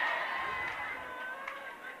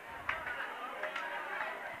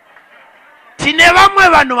tine vamwe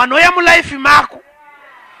vanhu vanouya mulaifi mako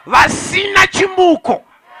vasina chimuko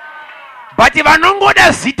but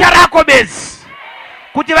vanongoda zita rako bedzi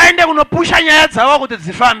kuti vaende kunopusha nyaya dzavo kuti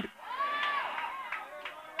dzifambe.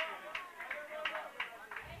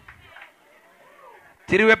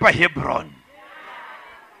 Tiriwe paHebron.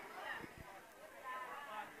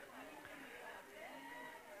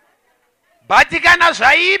 But kana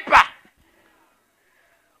zvaipa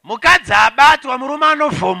mukadzi abatwa murume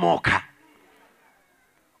anovhomoka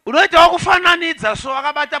unoitawo kufananidza so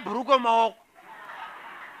akabata bhuruko maoko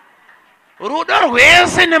rudo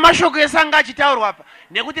rwese nemashoko ese anga achitaurwa apa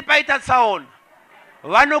nekuti paita tsaona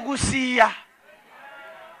vanokusiya.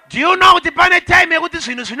 Do you know kuti pane time yekuti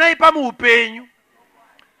zvinhu zvinoipa muupenyu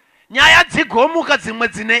nyaya dzigomuka dzimwe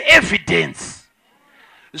dzine evidence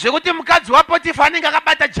zvekuti mukadzi waPotifa anenge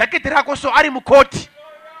akabata jaketi rako so ari mukoti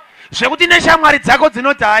zvekuti neshamwari dzako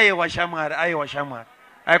dzinoti aiwa shamwari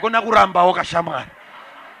aikona kurambawo kashamwari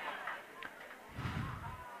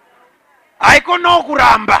aikonawo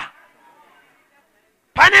kuramba.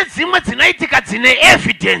 Pane dzimwe dzinoitika dzine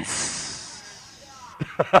evidence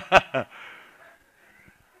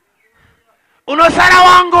unosara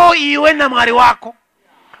wango iwe namwari wako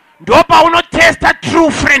ndopa unotesta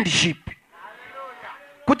true friendship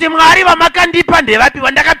kuti mwari vamakandipa ndevapi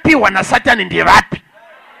vandakapiwa naSatani ndevapi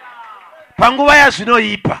panguva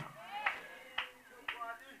yazvinoipa.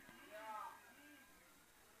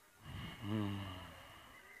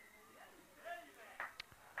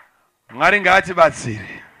 Mwari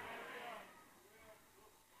ngaatibatsire.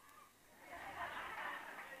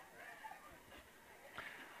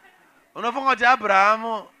 Unofunga kuti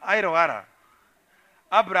Abrahamu airwara?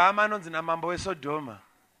 Abrahamu anonzi namambo weSodhoma,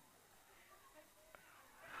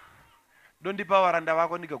 dondipa varanda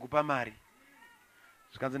vako ndikakupa mari.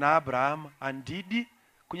 Zvikanzi naAbhurahamu, handidi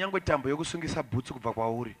kunyangwe tambo yokusungisa bhutsu kubva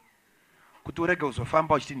kwauri kuti urege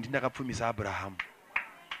uzofamba uchiti ndindakapfumisa Abrahamu.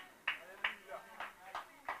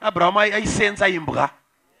 Abrahamu aisenza imbwa.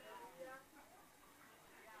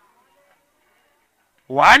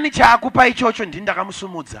 Wani chaakupa ichocho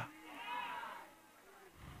ndindakamusumudza.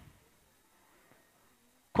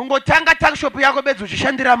 Kungotanga takshop yako bedzi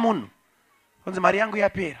uchishandira munhu kunzi mari yangu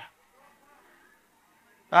yapera.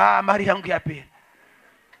 Mari yangu yapera.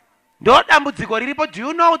 Ndo dambudziko riripo. Do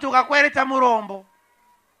you know kuti ukakwereta murombo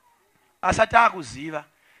asati akuziva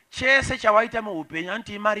chese chawaita muupenyu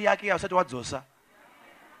anti mari yake usati wadzosa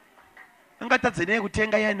angatadze nei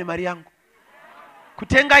kutenga yane mari yangu,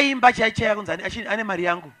 kutenga imba chaichaya kunzani ane mari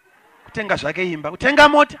yangu, kutenga zvake imba, kutenga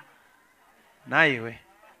mota naiwe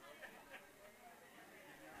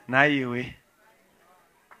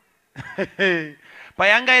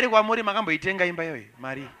payanga iri kwamuri makamboitenga imba iyoyo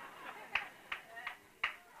mari.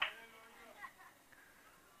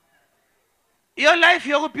 Iyo life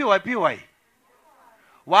yokupiwa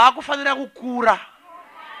waakufanira kukura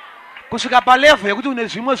kusvika palevel yekuti une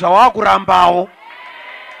zvimwe zvawaakurambawo.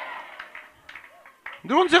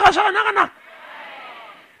 Ndikunzwika zvakanaka.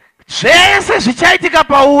 Zvese zvichaitika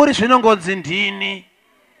pauri zvinongonzi ndini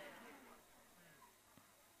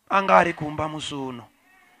anga ari kumba musi uno.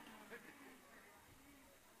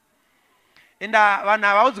 Enda vanhu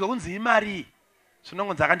avaudzwa kunzi imari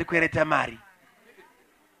zvinongonzi akandikwereta mari.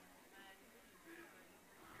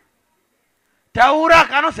 Taura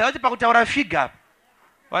kanoziva kuti pakutaura figure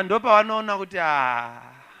vanhu ndopa vanoona kuti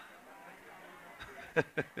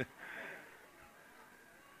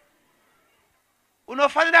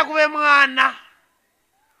unofanira kuve mwana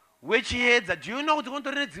wechiedza. Do you know kuti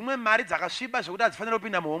kunotori nedzimwe mari dzakasviba zvekuti hadzifanira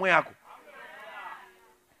kupinda muhomwe yako?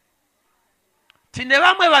 Tine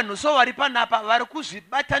vamwe vanhu so vari panapa vari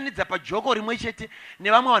kuzvibatanidza pajoko rimwe chete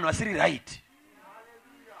nevamwe vanhu vasiri right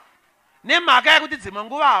nemhaka yekuti dzimwe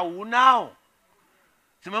nguva haunawo.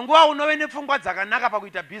 Dzimwe nguva unove nepfungwa dzakanaka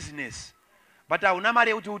pakuita business but hauna mari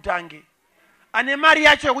yekuti utange. Ane mari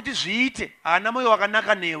yacho yekuti zviite haana moyo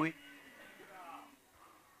wakanaka newe.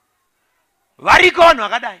 Variko vanhu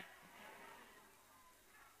vakadai.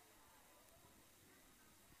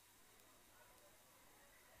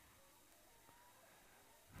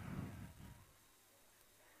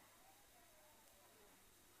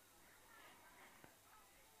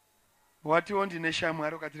 watiwo ndine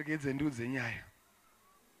shamwari ukatiregedze ndiudze nyaya.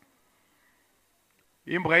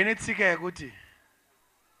 Imbwa ine tsika yekuti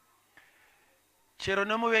chero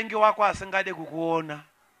nemuvengi wako asingade kukuona,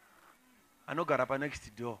 anogara pa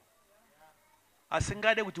next door,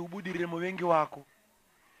 asingade kuti ubudirire muvengi wako,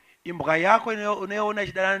 imbwa yako uneona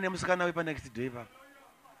ichidanana nemusikana we pa next door ipapo,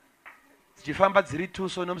 zichifamba dziri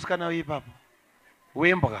tuso nemusikana we ipapo,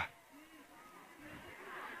 wembwa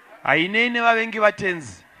hainei nevavengi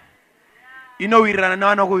vatenzi, inowirirana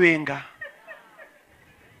nevanokuvenga.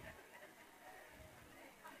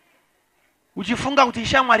 Uchifunga kuti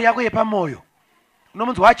ishamwari yako yepamoyo,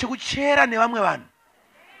 unomunzwa achikuchera nevamwe vanhu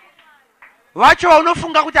vacho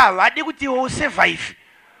unofunga kuti havadi kuti iwe usurvive,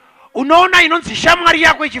 unoona inonzi shamwari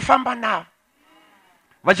yako ichifamba navo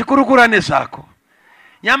vachikurukura nezvako.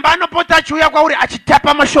 Nyamba anopota achiuya kwauri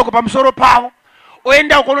achitapa mashoko pamusoro pavo,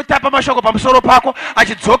 oenda ukonotapa mashoko pamusoro pako,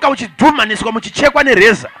 achidzoka uchidhumaniswa muchichekwa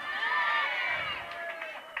nereza.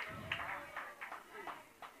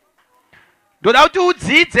 Ndoda kuti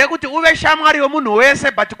udzidze kuti uve shamwari wemunhu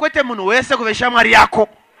wese, but kwete munhu wese kuve shamwari yako.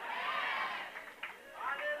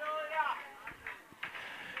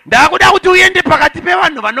 Ndakuda kuti uende pakati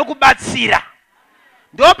pevanhu vanokubatsira.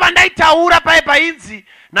 Ndo pandaitaura painzi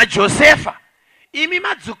naJosefa, imi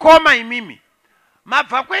madzikoma imimi,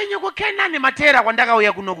 mabva kwenyu kuKenani matera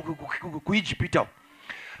kwandakauya kuno kuIjipita.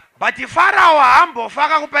 But Farao haambofa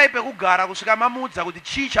akakupai pekugara kusvika mamudza kuti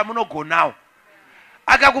chii chamunogonawo.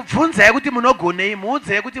 Akakubvunzai kuti munogonei,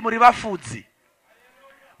 muudze kuti muri vafudzi.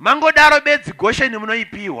 Mangodaro bedzi Gosheni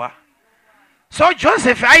munoipiwa. So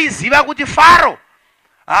Joseph aiziva kuti Faro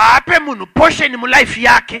haape munhu portion mulife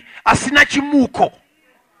yake asina chimuko.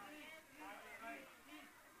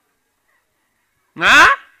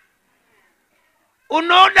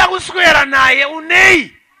 Unoda kuswera naye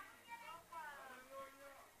unei.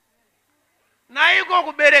 Naiko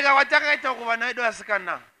kubereka kwatakaita kuvana vedu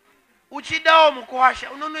vasikana. Uchidawo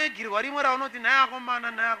mukwasha unonoegirwa rimwe raunoti naye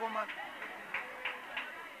akomana, naye akomana.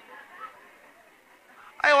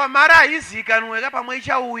 Aiwa mara haizikanweka pamwe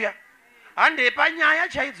ichauya. Hande panyaya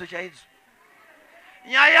chaidzo chaidzo.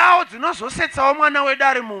 Nyayawo dzinozosetsawo mwana wedu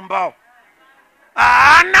ari mumbawo.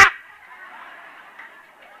 Haana.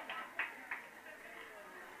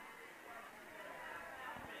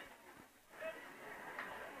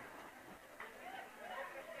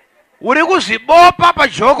 Uri kuzvibopa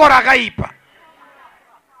pajoko rakaipa.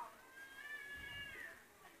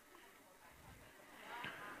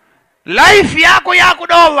 Life yako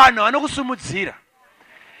yakudawo vanhu vanokusumudzira.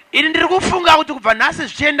 Ini ndiri kufunga kuti kubva nhasi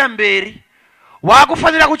zvichienda mberi,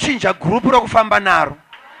 wakufanira kuchinja gurupu rokufamba naro.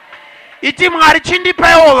 Iti Mwari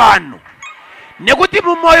chindipaiwo vanhu, nekuti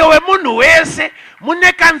mumwoyo wemunhu wese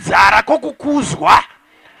mune kanzara kokukuzwa.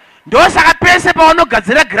 Ndosaka pese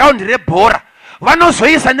pavanogadzira ground rebhora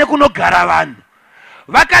vanozoisa nekunogara vanhu.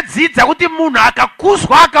 Vakadzidza kuti munhu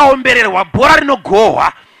akakuzwa akaombererwa bhora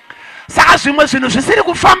rinogohwa. Saka zvimwe zvinhu zvisiri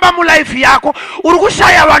kufamba mulife yako, uri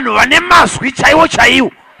kushaya vanhu vane mazwi chaiwo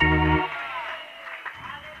chaiwo.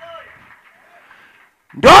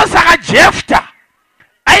 Ndosaka Jefta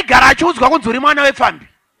aigara achiudzwa kunzi uri mwana wepfambi,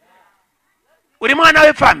 uri mwana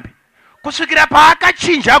wepfambi, kusvikira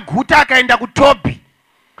paakachinja guta akaenda kuTobi.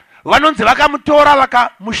 Vanonzi vakamutora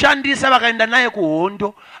vakamushandisa vakaenda naye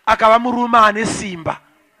kuhondo, akava murume ane simba.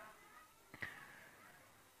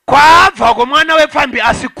 Kwaabva kwemwana wepfambi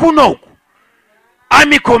asi kunoku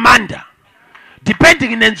army commander,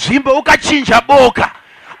 depending nenzvimbo ukachinja boka,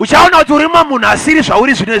 uchaona kuti uri munhu asiri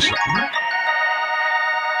zvauri zvinezvi.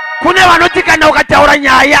 Kune vanoti kana ukataura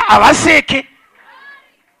nyaya havaseke,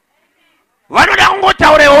 vanoda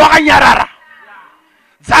kungotaura iwe wakanyarara.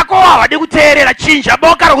 Dzako havadi kuteerera, chinja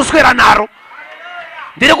boka rokuswera naro.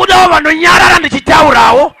 Ndiri kudawo vanonyarara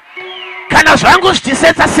ndichitaurawo, kana zvangu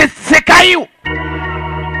zvichisetsa sekaiwo.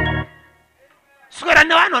 Swera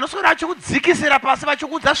nevanhu vanoswera vachikudzikisira pasi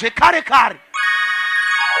vachikuudza zvekare kare.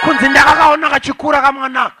 Kunzi ndakakaona kachikura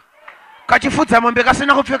kamwanaka, kachifudza mombe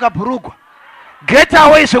kasina kupfeka bhurugwa. Get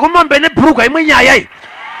away, zvekumombe nebhurugwa imwe nyaya iyi.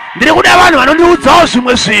 Ndiri kuda vanhu vanondiudzawo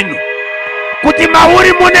zvimwe zvinhu, kuti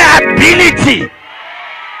mauri mune ability.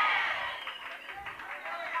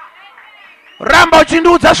 Ramba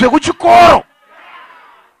uchindiudza zvekuchikoro.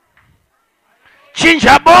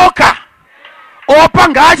 Chinja boka, opa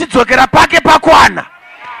ngaachidzokera pake pakwana.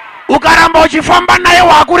 Ukaramba uchifamba naye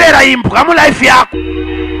wakurera imbwa mulife yako.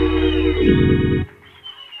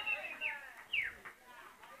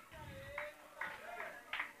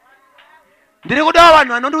 Ndiri kudawo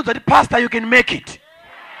vanhu vanondiudza kuti pastor you can make it.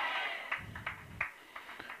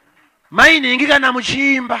 Mainhingi kana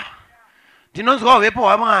muchiimba, ndinonzwa uvepo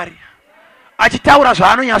hwaMwari achitaura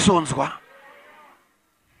zvaanonyatsonzwa.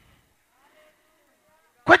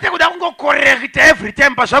 kwete kuda kungokorekta every time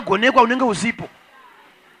pazvagonekwa unenge usipo.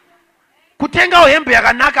 Kutenga hembe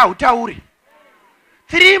yakanaka hutauri.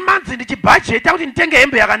 3 months ndichibhajeta kuti nditenge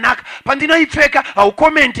hembe yakanaka, pandinoipfeka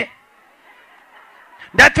haukomente.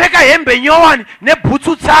 Ndapfeka hembe nyowani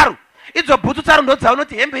nebhutsu tsaru. Idzo bhutsu tsaru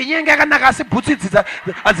ndodzaunoti hembe inyenga yakanaka asi bhutsu idzi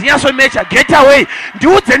adzinyasomecha. Get away.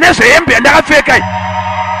 Ndiudze nezvehembe yandakapfeka iyi.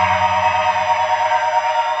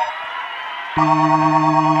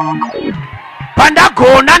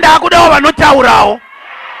 Pandagona ndakudawo vanotaurawo.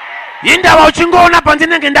 Indava uchingoona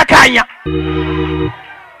pandinenge ndakanya.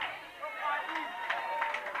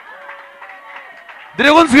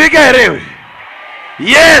 Ndiri kunzwika here?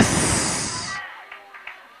 Yes.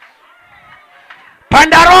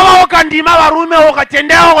 Pandarova ukandima varume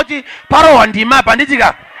ukatendawo kuti parohwa ndima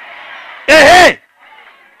panditika. Ehe.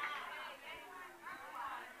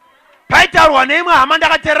 Paitaurwa neimwe hama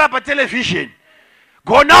ndakateerera patelevision.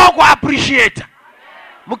 Gonawo kuappreciate.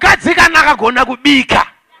 Mukadzi kana akagona kubika.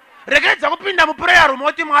 Rekedza kupinda muprayer room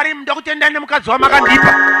oti Mwari ndakutenda nemukadzi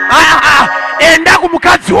wamakandipa. Enda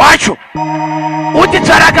kumukadzi wacho. Uti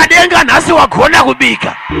tsvarakadenga nhasi wagona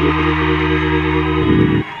kubika.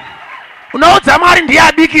 Unoudza Mwari ndiye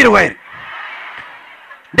abikirwe here.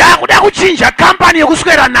 Ndakuda kuchinja company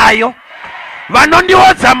yekuswera nayo.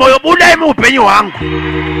 Vanondiodza moyo budai muupenyu hwangu.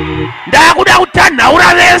 Ndakuda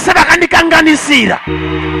kutanhaura vese vakandikanganisira.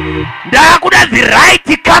 Ndakuda the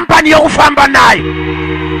right company yokufamba nayo.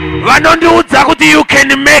 Vanondiudza kuti you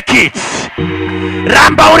can make it.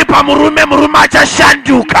 Ramba uri pamurume, murume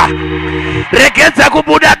achashanduka. Regedza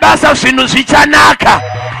kubuda basa zvinhu zvichanaka.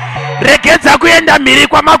 Regedza kuenda mhiri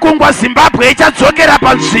kwamakungwa, Zimbabwe ichadzokera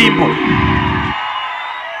panzvimbo.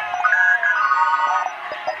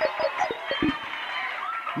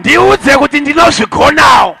 Ndiudze kuti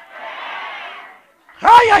ndinozvigonawo.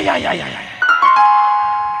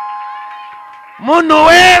 Munhu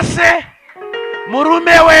wese,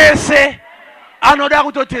 murume wese anoda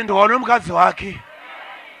kutotendwa nomukadzi wake.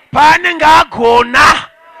 Paanenge agona,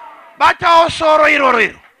 batawo soro iroro.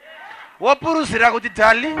 Wopuruzira kuti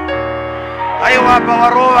dali, aiwapa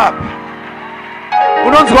warova apa.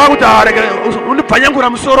 Unonzwa kuti unibvanyangura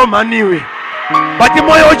musoro maniwe. Bati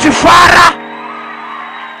moyo uchifara.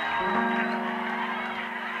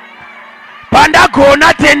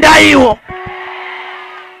 Pandagona tendaiwo.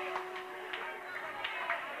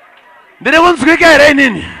 Ndiri kunzwika here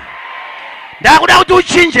nini? Ndakuda kuti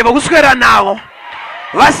uchinje vokuswera nawo.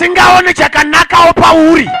 Vasingaone chakanakawo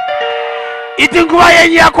pauri. Iti nguva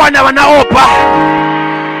yenyu yakwana vana opa.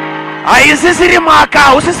 Haisisiri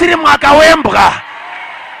mwaka, usisiri mwaka wembwa.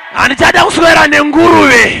 Handichada kuswera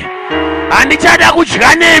nenguruve. Handichada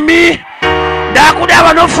kudya nemi. Ndakuda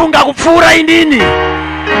vanofunga kupfuura inini.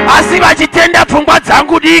 Asi vachitenda pfungwa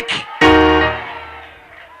dzangu diki.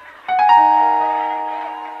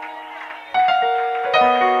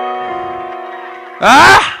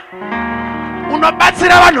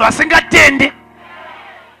 Unobatsira vanhu vasingatende.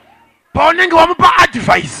 Paunenge wamupa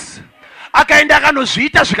advice, akaenda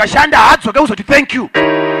akanozviita zvikashanda, haadzoke kuzoti thank you.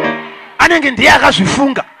 Anenge ndiye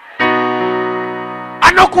akazvifunga.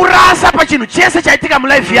 Anokurasa pachinhu chese chaitika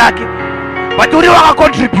mulife yake, but uri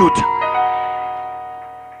wakacontribute.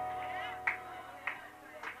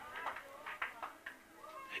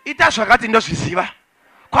 Ita zvakati ndozviziva.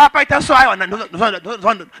 Kwapaita so aiwa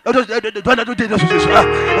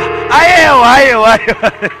ayewo.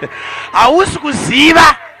 Hausi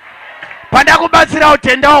kuziva. Pandakubatsira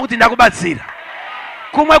utendawo kuti ndakubatsira.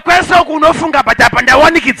 Kumwe kwese uku unofunga but apa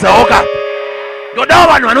ndawanikidzawo ka. Ndodawo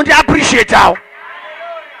vanhu vanondi appreciateawo.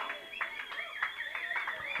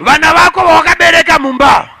 Vana vako vawakabereka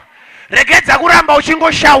mumba, regedza kuramba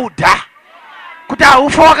uchingoshaudha kuti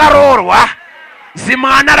haufa wakaroorwa.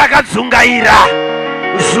 Zimwana rakadzungaira.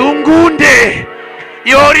 Zungunde.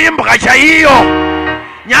 Iyo imbwa chaiyo.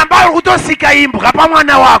 Nyamba uri kutosika imbwa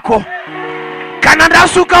pamwana wako. Kana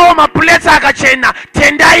ndasukawo maplates akachena,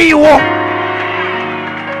 tendaiwo.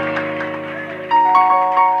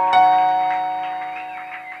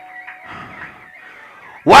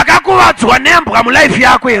 Wakakuvadzwa nembwa mulife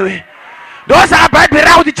yako iwe. Ndosaka Bhaibheri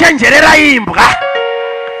rakuti chenjerera imbwa.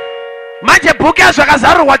 Manje bhuku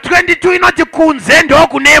yazvakazarurwa 22 inoti kunze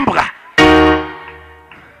ndokunembwa.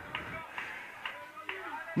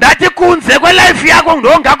 Ndati kunze kwelife yako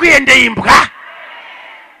ndongakuende imbwa.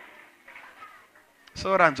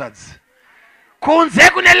 Sora nzvadzi. Kunze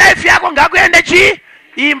kune life yako ngakuende chi?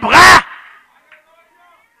 Imbwa.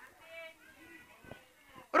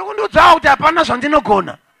 Uri kundiudzawo kuti hapana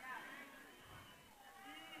zvandinogona.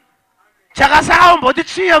 Chakasaka umboti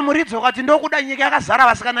chiyo muridzi wakati ndokuda nyika yakazara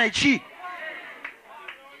vasikana ichi.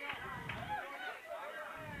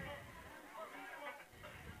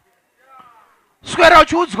 swera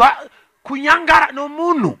uchiudzwa kunyangara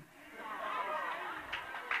nomunhu.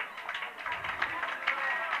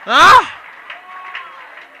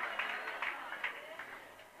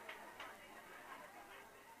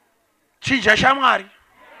 Chinja shamwari.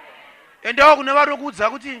 Endawo kune vari kuudza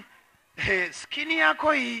kuti skini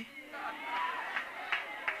yako iyi,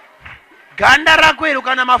 ganda rako iri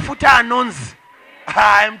kana mafuta anonzi,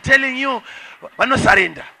 I'm telling you,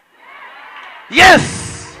 vanosarenda.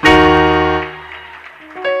 Yes.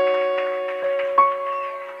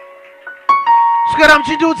 Swera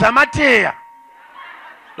muchindiudza mateya.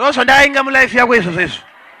 Ndo zvandakainga mulife yako izvozvo izvo.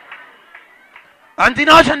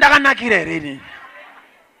 Handinawo chandakanakira here inini.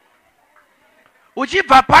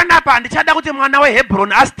 Uchibva panapa ndichada kuti mwana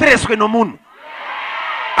weHebron astresswe nomunhu.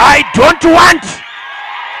 I don't want.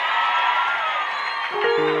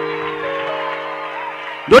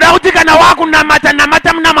 Ndoda kuti kana wakunamata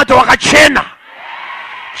namata munamato wakachena.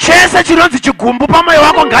 Chese chinonzi chigumbu pamoyo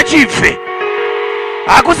wako ngachibve.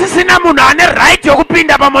 Hakusisina munhu ane right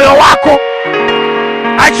yokupinda pamoyo wako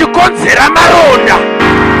achikonzera maronda.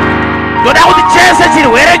 Ndoda kuti chese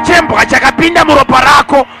chirwere chembwa chakapinda muropa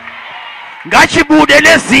rako ngachibude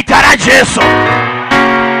nezita raJesu.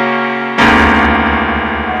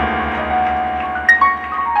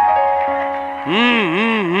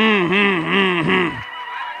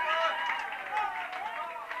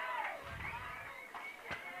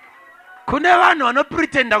 Kune vanhu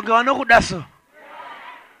vanopretenda kunge vanokuda so.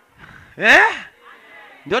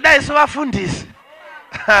 Ndoda isu vafundisi.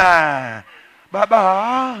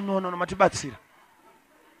 Baba, no, matibatsira.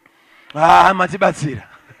 Matibatsira.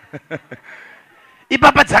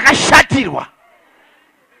 Ipapa dzakashatirwa.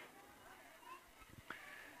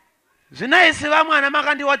 Zvinaisi vamwana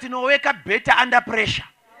Makandiwa tinoweka better under pressure.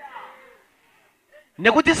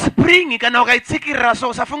 Nekuti spring kana ukaitsikirira so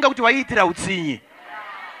usafunga kuti waiitira utsinye.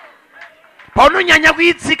 Paunonyanya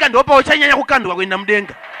kuitsika ndipo pauchanyanya kukandwa kuenda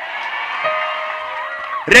mudenga.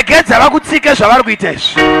 Regedza vakutsike zvavari kuita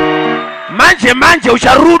izvi. Manje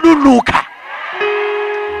ucharudunuka.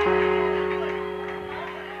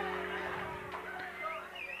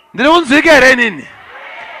 Ndinounzwika here nini?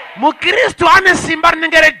 Mukristu ane simba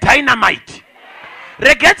rinenge redynamite.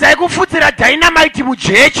 Regedzai kufutsira dynamite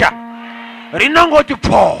mujecha. Rinongoti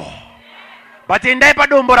po. But endai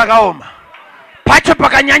padombo rakaoma. Pacho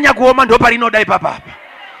pakanyanya kuoma ndo parinoda ipapa.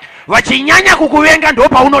 Vachinyanya kukuvenga ndo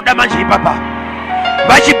paunoda manje ipapa.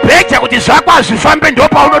 Vachibheja kuti zvako hazvifambe ndo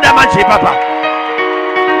paunoda manje ipapa.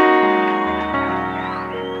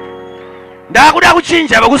 Ndakuda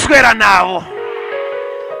kuchinja vakuswera navo.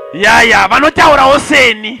 Yaya, vanotaurawo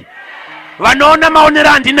seni. Vanoona maonero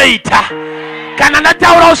andinoita. Kana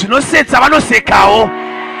ndataurawo zvinosetsa vanosekawo.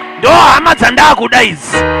 Ndo hama dzandakuda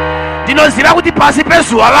idzi. Ndinoziva kuti pasi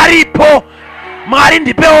pezuva varipo. Mwari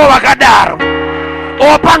ndipewo vakadaro.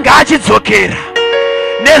 Opa ngaachidzokera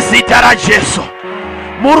nezita raJesu.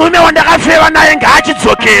 Murume wandakafeva naye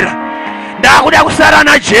ngaachidzokera. Ndakuda kusara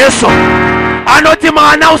naJesu. Anoti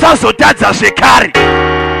mwana usazotadza zvekare.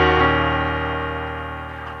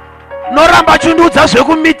 Noramba chundudza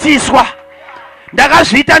zvekumitiswa.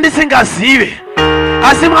 Ndakazviita ndisingazive.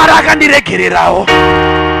 Asi Mwari akandiregererawo.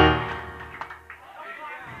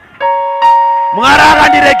 Mwari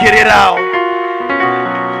akandiregererawo.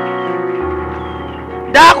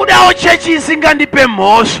 Ndakudawo chechi isingandipe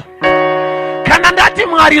mhosva. Kana ndati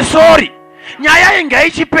Mwari sorry, nyaya iyi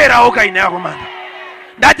ngaichiperawo kaina yako mana.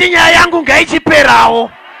 Ndati nyaya yangu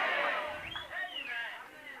ngaichiperawo.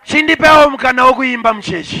 Chindipewo mukana wokuimba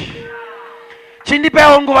muchechi.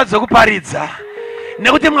 Chindipewo nguva dzokuparidza.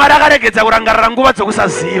 Nekuti Mwari akaregedza kurangarira nguva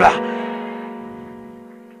dzokusaziva.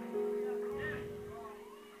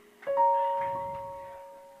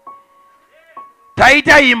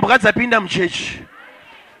 Taita imbwa dzapinda muchechi.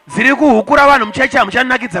 Dziri kuhukura vanhu muchechi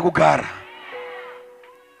hamuchanakidza kugara.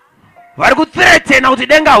 Vari kuthreatena kuti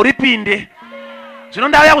denga uripinde. Zvino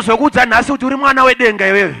ndauya kuzokuudza nhasi kuti uri mwana wedenga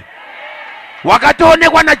iwewe.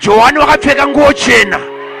 Wakatoonekwa naJohani wakapfeka nguo chena.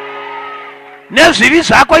 Nezvivi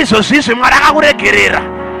zvako izvozvizvi Mwari akakuregerera.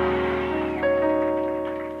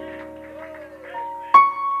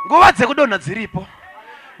 Nguva dzekudonha dziripo.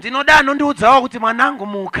 Ndinoda anondiudzawo kuti mwanangu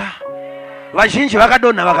muka. Vazhinji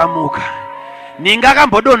vakadonha vakamuka. Ninga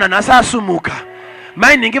akambodonha nhasi asumuka.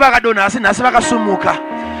 Mai ningi vakadonha asi nhasi vakasumuka.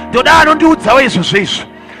 Ndoda anondiudzawo izvozvizvi.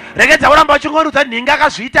 Regedza kuramba uchingorudza ninga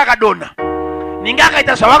akazviita akadonha. Ninga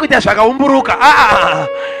akaita zvavakuita zvakaumburuka.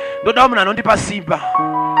 Ndodawo munhu anondipa simba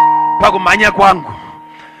pakumhanya kwangu.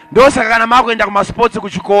 Ndosaka kana makuenda kumasports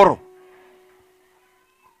kuchikoro,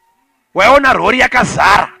 waiona rori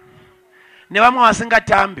yakazara nevamwe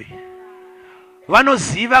vasingatambi.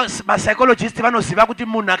 Vanoziva, psychologist vanoziva kuti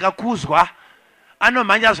munhu akakuzwa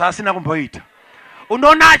anomhanya zvaasina kumboita.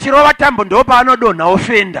 Unoona achirova tambo ndopa anodonha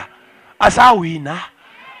ofenda, asi ahwina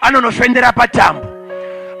anonofendera patambo,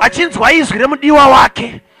 achinzwa izwi remudiwa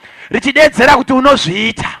wake richidedzera kuti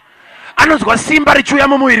unozviita, anonzwa simba richiuya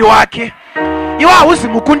mumuviri wake. Iwe hauzi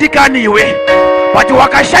mukundikani iwe, but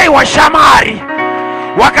wakashayiwa shamwari,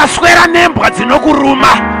 wakaswera nembwa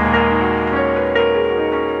dzinokuruma.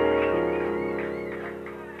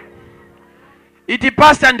 Iti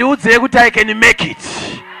pastor ndiudzei kuti I can make it.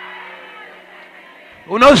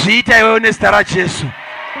 Unozviita iwe nezita raJesu.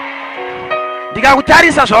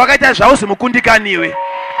 Ndikakutarisa zvawakaita zvauzi mukundikani iwe,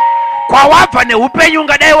 kwawabva neupenyu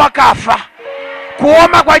ungadai wakafa,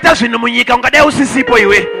 kuoma kwaita zvinhu munyika ungadai usisipo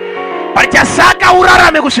iwe, pachasaka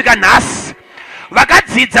urarame kusvika nhasi.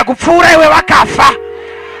 Vakadzidza kupfuura iwe vakafa,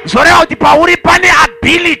 zoreva kuti pauri pane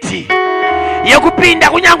ability yekupinda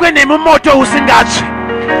kunyangwe nemumoto usingatsvi,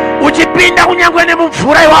 uchipinda kunyangwe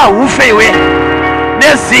nemumvura iwe haufe iwe,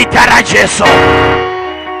 nezita raJesu.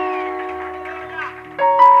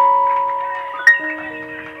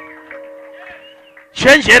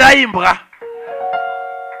 Chenjera imbwa.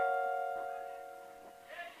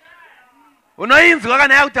 Unoinzwa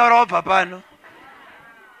kana yakutaura wabva pano.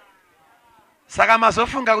 Saka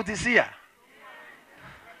mazofunga kuti siya.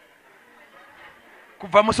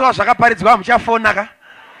 Kubva musi wazvakaparidzwa muchafona ka.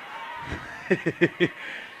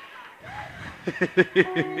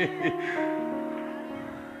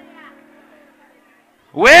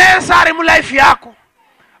 Wese ari mulife yako,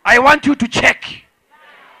 I want you to check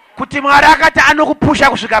kuti Mwari akati anokupusha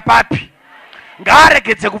kusvika papi.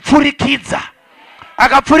 Ngaaregedze kupfurikidza.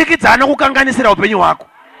 Akapfurikidza anokukanganisira upenyu hwako.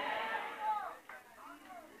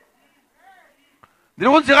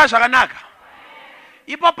 Ndiri kunzwika zvakanaka.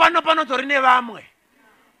 Ipo panotori nevamwe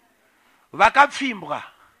vakapfimbwa.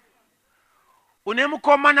 Une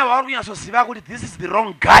mukomana wauri kunyatsoziva kuti this is the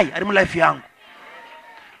wrong guy ari mulife yangu,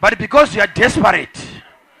 but because you are desperate,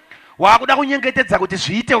 waakuda kunyengetedza kuti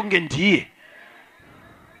zviite kunge ndiye.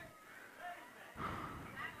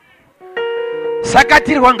 Saka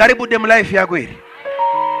tirwa ngaribude mulife yako iri.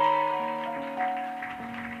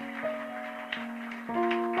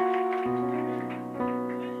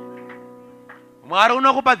 Mwari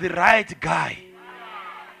unokupa the right guy.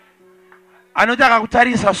 Anoti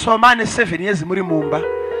akakutarisa somane 7 years muri mumba,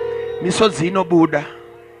 misodzi inobuda,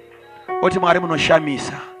 oti Mwari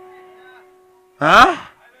munoshamisa.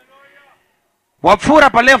 Wapfuura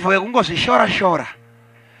palevel yekungozvishora-shora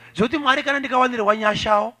zvekuti Mwari kana ndikawanirwa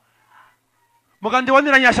nyashawo,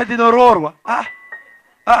 mukandiwanira nyasha ndinoroorwa.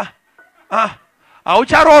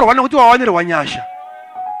 Haucharoorwa nekuti wawanirwa nyasha,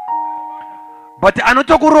 but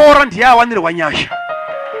anotokuroora ndiye awanirwa nyasha,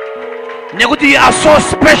 nekuti you are so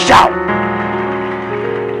special.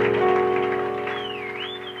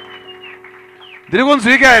 Ndiri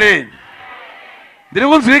kunzwika here? Ndiri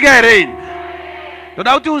kunzwika here?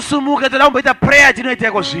 Ndoda kuti usumuke, toda kumboita prayer tinoita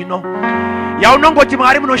iko zvino, yaunongoti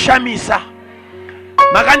Mwari munoshamisa.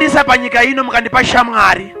 Makandisa panyika ino mukandipa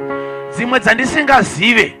shamwari dzimwe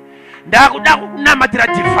dzandisingazive. Ndakuda kunamatira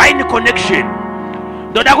divine connection.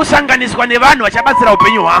 Ndoda kusanganiswa nevanhu vachabatsira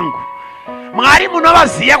upenyu hwangu. Mwari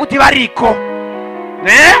munovaziya kuti variko.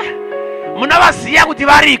 Munovaziya kuti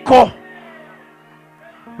variko.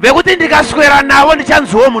 Vekuti ndikaswera navo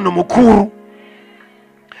ndichanzwawo munhu mukuru.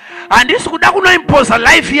 Handisi kuda kunoimposa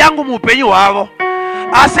life yangu muupenyu hwavo,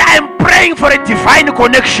 asi I am praying for a divine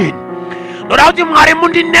connection. Ndoda kuti Mwari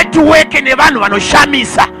mundi network nevanhu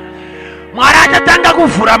vanoshamisa. Mwari achatanga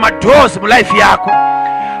kuvhura madoors mulife yako.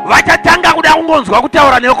 Vachatanga kuda kungonzwa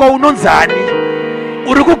kutaura neko unonzani,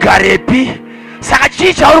 uri kugarepi, saka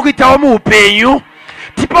chii chauri kuitawo muupenyu.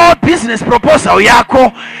 Tipawo business proposal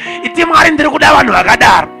yako. Iti Mwari ndiri kuda vanhu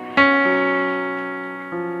vakadaro.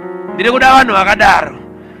 Ndiri kuda vanhu vakadaro.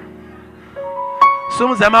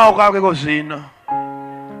 Simudza maoko ako iko zvino.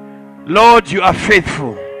 Lord, you are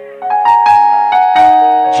faithful.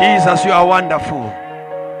 Jesus, you are wonderful.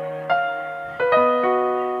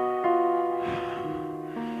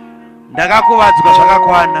 Ndakakuvadzwa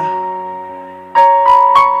zvakakwana.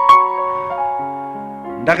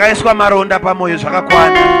 Ndakaiswa maronda pamoyo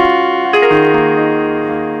zvakakwana.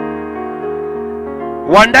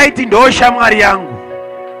 Wandaiti ndoshamwari yangu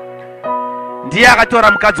ndiye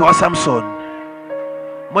akatora mukadzi waSamsoni.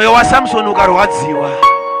 Moyo waSamsoni ukarwadziwa.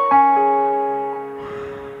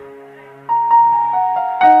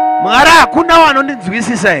 Mwari hakuna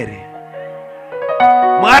wanondinzwisisa here?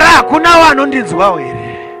 Mwari hakuna wanondinzwawo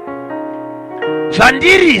here?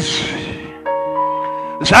 Zvandiri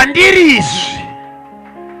izvi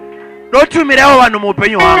ndotumirawo vanhu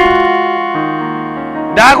muupenyu hwangu.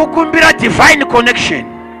 Ndakukumbira divine connection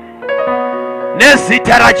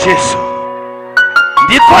nezita raJesu.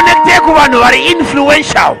 ndiconnecte kuvanhu vari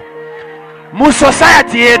influential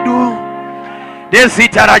musociety yedu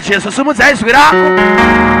nezita raJesu. Simudzai zwi rako,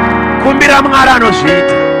 kumbira Mwari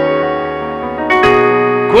anozviita,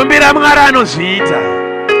 kumbira Mwari anozviita,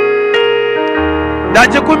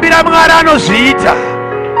 ndachikumbira Mwari anozviita.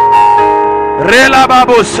 Rela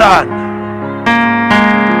babosana.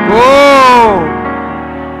 Oh,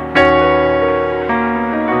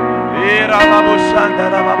 era babosanda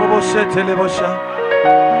la babosetele bosha.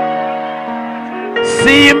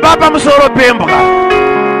 Simba pamusoro pembwa,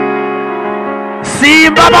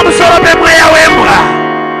 simba pamusoro pemweya wembwa,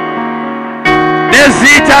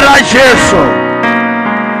 nezita raJesu.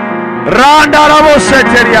 Randa la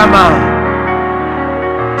boseteriama.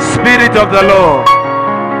 Spirit of the Lord,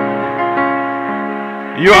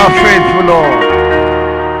 you are faithful, Lord.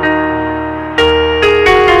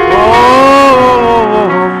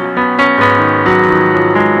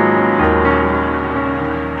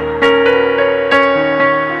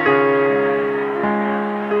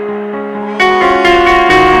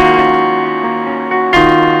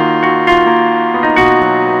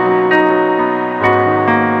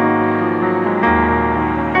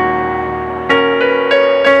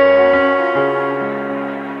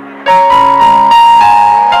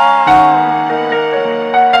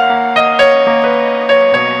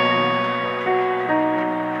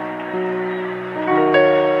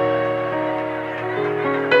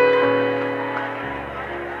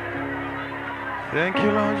 Thank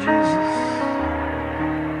you, Lord Jesus.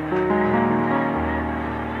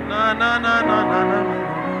 Na na na na na na.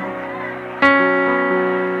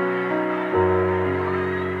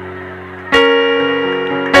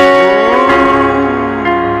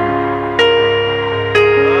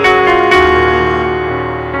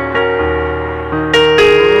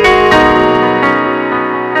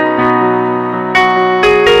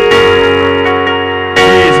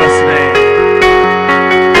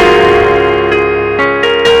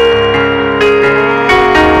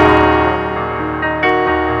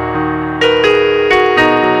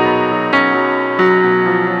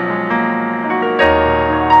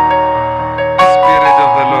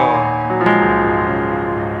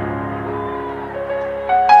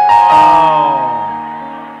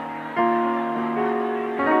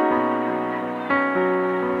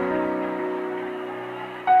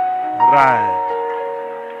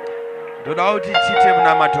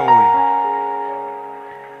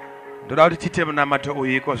 Ndoda kuti tite munamato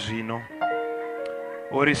uyu iko zvino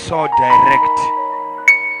uri so direct.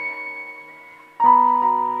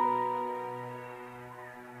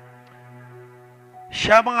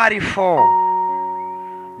 Shamwari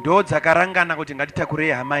 4 ndo dzakarangana kuti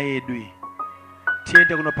ngatitakurei hama yedu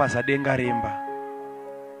tiende kunopasa denga remba.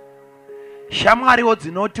 Shamwariwo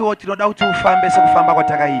dzinotiwo tinoda kuti ufambe sekufamba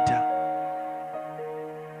kwatakaita.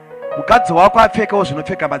 Mukadzi wako apfekawo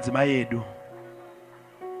zvinopfeka madzimai edu,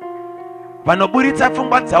 vanoburitsa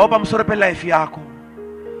pfungwa dzavo pamusoro pelife yako,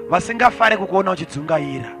 vasingafare kukuona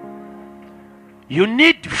uchidzungaira. You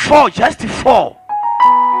need 4, just 4,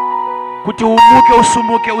 kuti umuke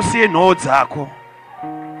usumuke usiye nhoo dzako.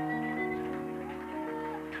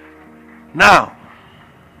 Now,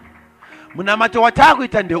 munamato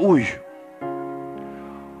watakuita ndeuyu.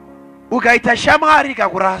 Ukaita shamwari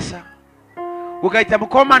ikakurasa, ukaita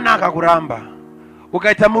mukomana akakuramba,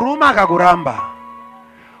 ukaita murume akakuramba,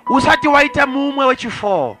 usati waita mumwe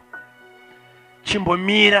wechi4,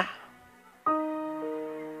 chimbomira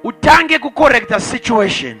utange kucorrecta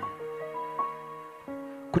situation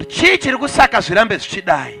kuti chii chiri kusaka zvirambe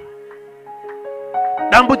zvichidai.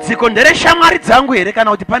 Dambudziko ndereshamwari dzangu here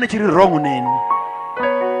kana kuti pane chiri wrong neni?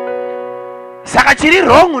 Saka chiri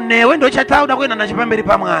wrong newe ndo chatauda kuenda nacho pamberi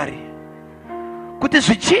paMwari kuti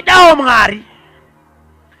zvichidawo Mwari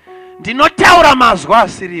ndinotaura mazwi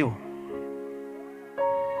asiriwo.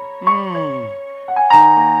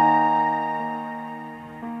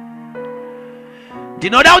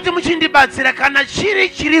 Ndinoda kuti muchindibatsira kana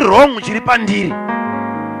chiri wrong chiri pandiri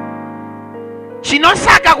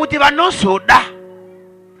chinosaka kuti vanozoda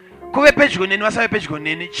kuve pedyo neni vasave pedyo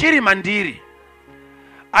neni chiri mandiri.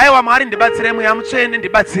 Aiwa Mwari ndibatsirei, mweya mutsvene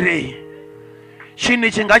ndibatsirei, chinhu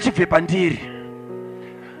ichi ngachibve pandiri.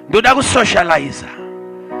 Ndoda kusocializa,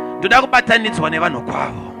 ndoda kubatanidzwa nevanhu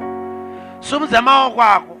kwavo. Sumudza maoko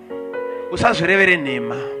ako, usazvirevere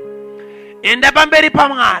nhema, enda pamberi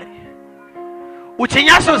paMwari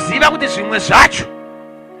uchinyasoziva kuti zvimwe zvacho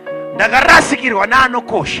ndakarasikirwa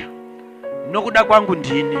naanokosha nokuda kwangu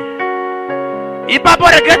ndini. Ipapo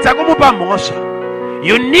regedza kumupa mhosva.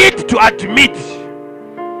 You need to admit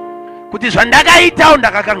kuti zvandakaitawo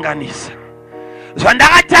ndakakanganisa,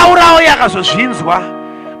 zvandakataurawo yakazozvinzwa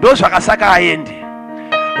ndo zvakasaka aende.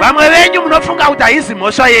 vamwe venyu munofunga kuti haizi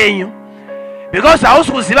mhosva yenyu because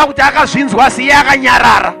hausi kuziva kuti akazvinzwa siye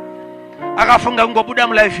akanyarara akafunga kungobuda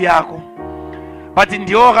mulife yako, but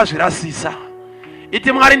ndiwo wakazvirasisa.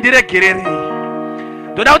 Iti Mwari ndiregererei,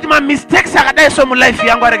 ndoda kuti mamistakes akadai so mulife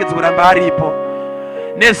yangu aregedze kuramba aripo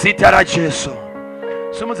nezita raJesu.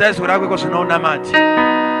 Simudzai zwi rako zvinounamati,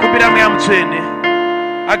 kumbira Mweya Mutsvene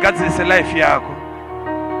agadzirise life yako.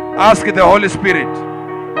 Ask the Holy Spirit.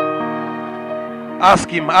 Ask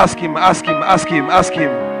him, ask him, ask him, ask him, ask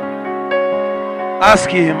him. Ask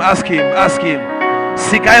him, ask him, ask him.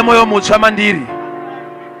 Sikai moyo mutsva mandiri.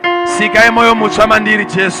 Sikai moyo mutsva mandiri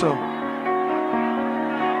Jesu.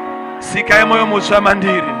 Sikai moyo mutsva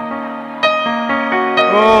mandiri.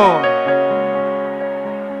 Oh.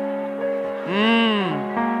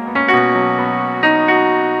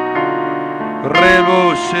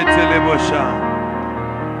 Rebo shetelebosha.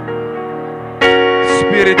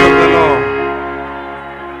 Spirit of the Lord.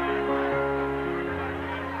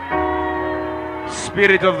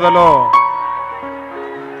 Spirit of the Lord.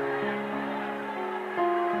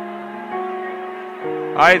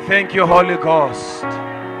 I thank you, Holy Ghost.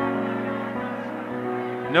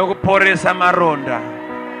 Nekuporesa maronda.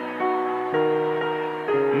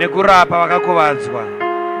 Nekurapa vakakuvadzwa.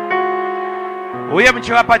 Uye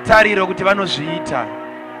muchivapa tariro kuti vanozviita.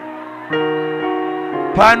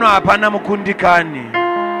 Pano hapana mukundikani.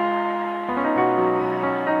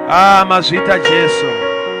 Mazviita Jesu.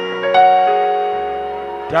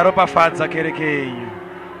 Taropafadza kereke yenyu.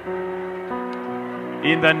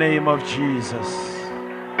 In the name of Jesus.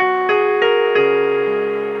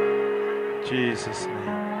 Jesus' name.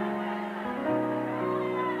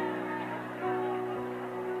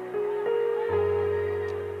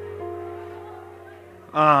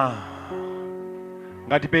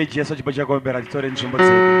 Ngatipei Jesu chipo chakuombera titore nzvimbo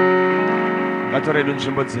dzedu. Ngatitorei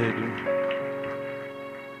nzvimbo dzedu.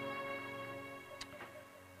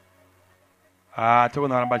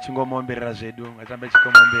 Tokunoramba chingomomberera zvedu, ngatirambe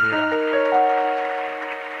chingomomberera.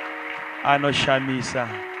 Anoshamisa.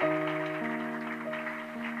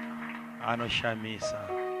 Anoshamisa.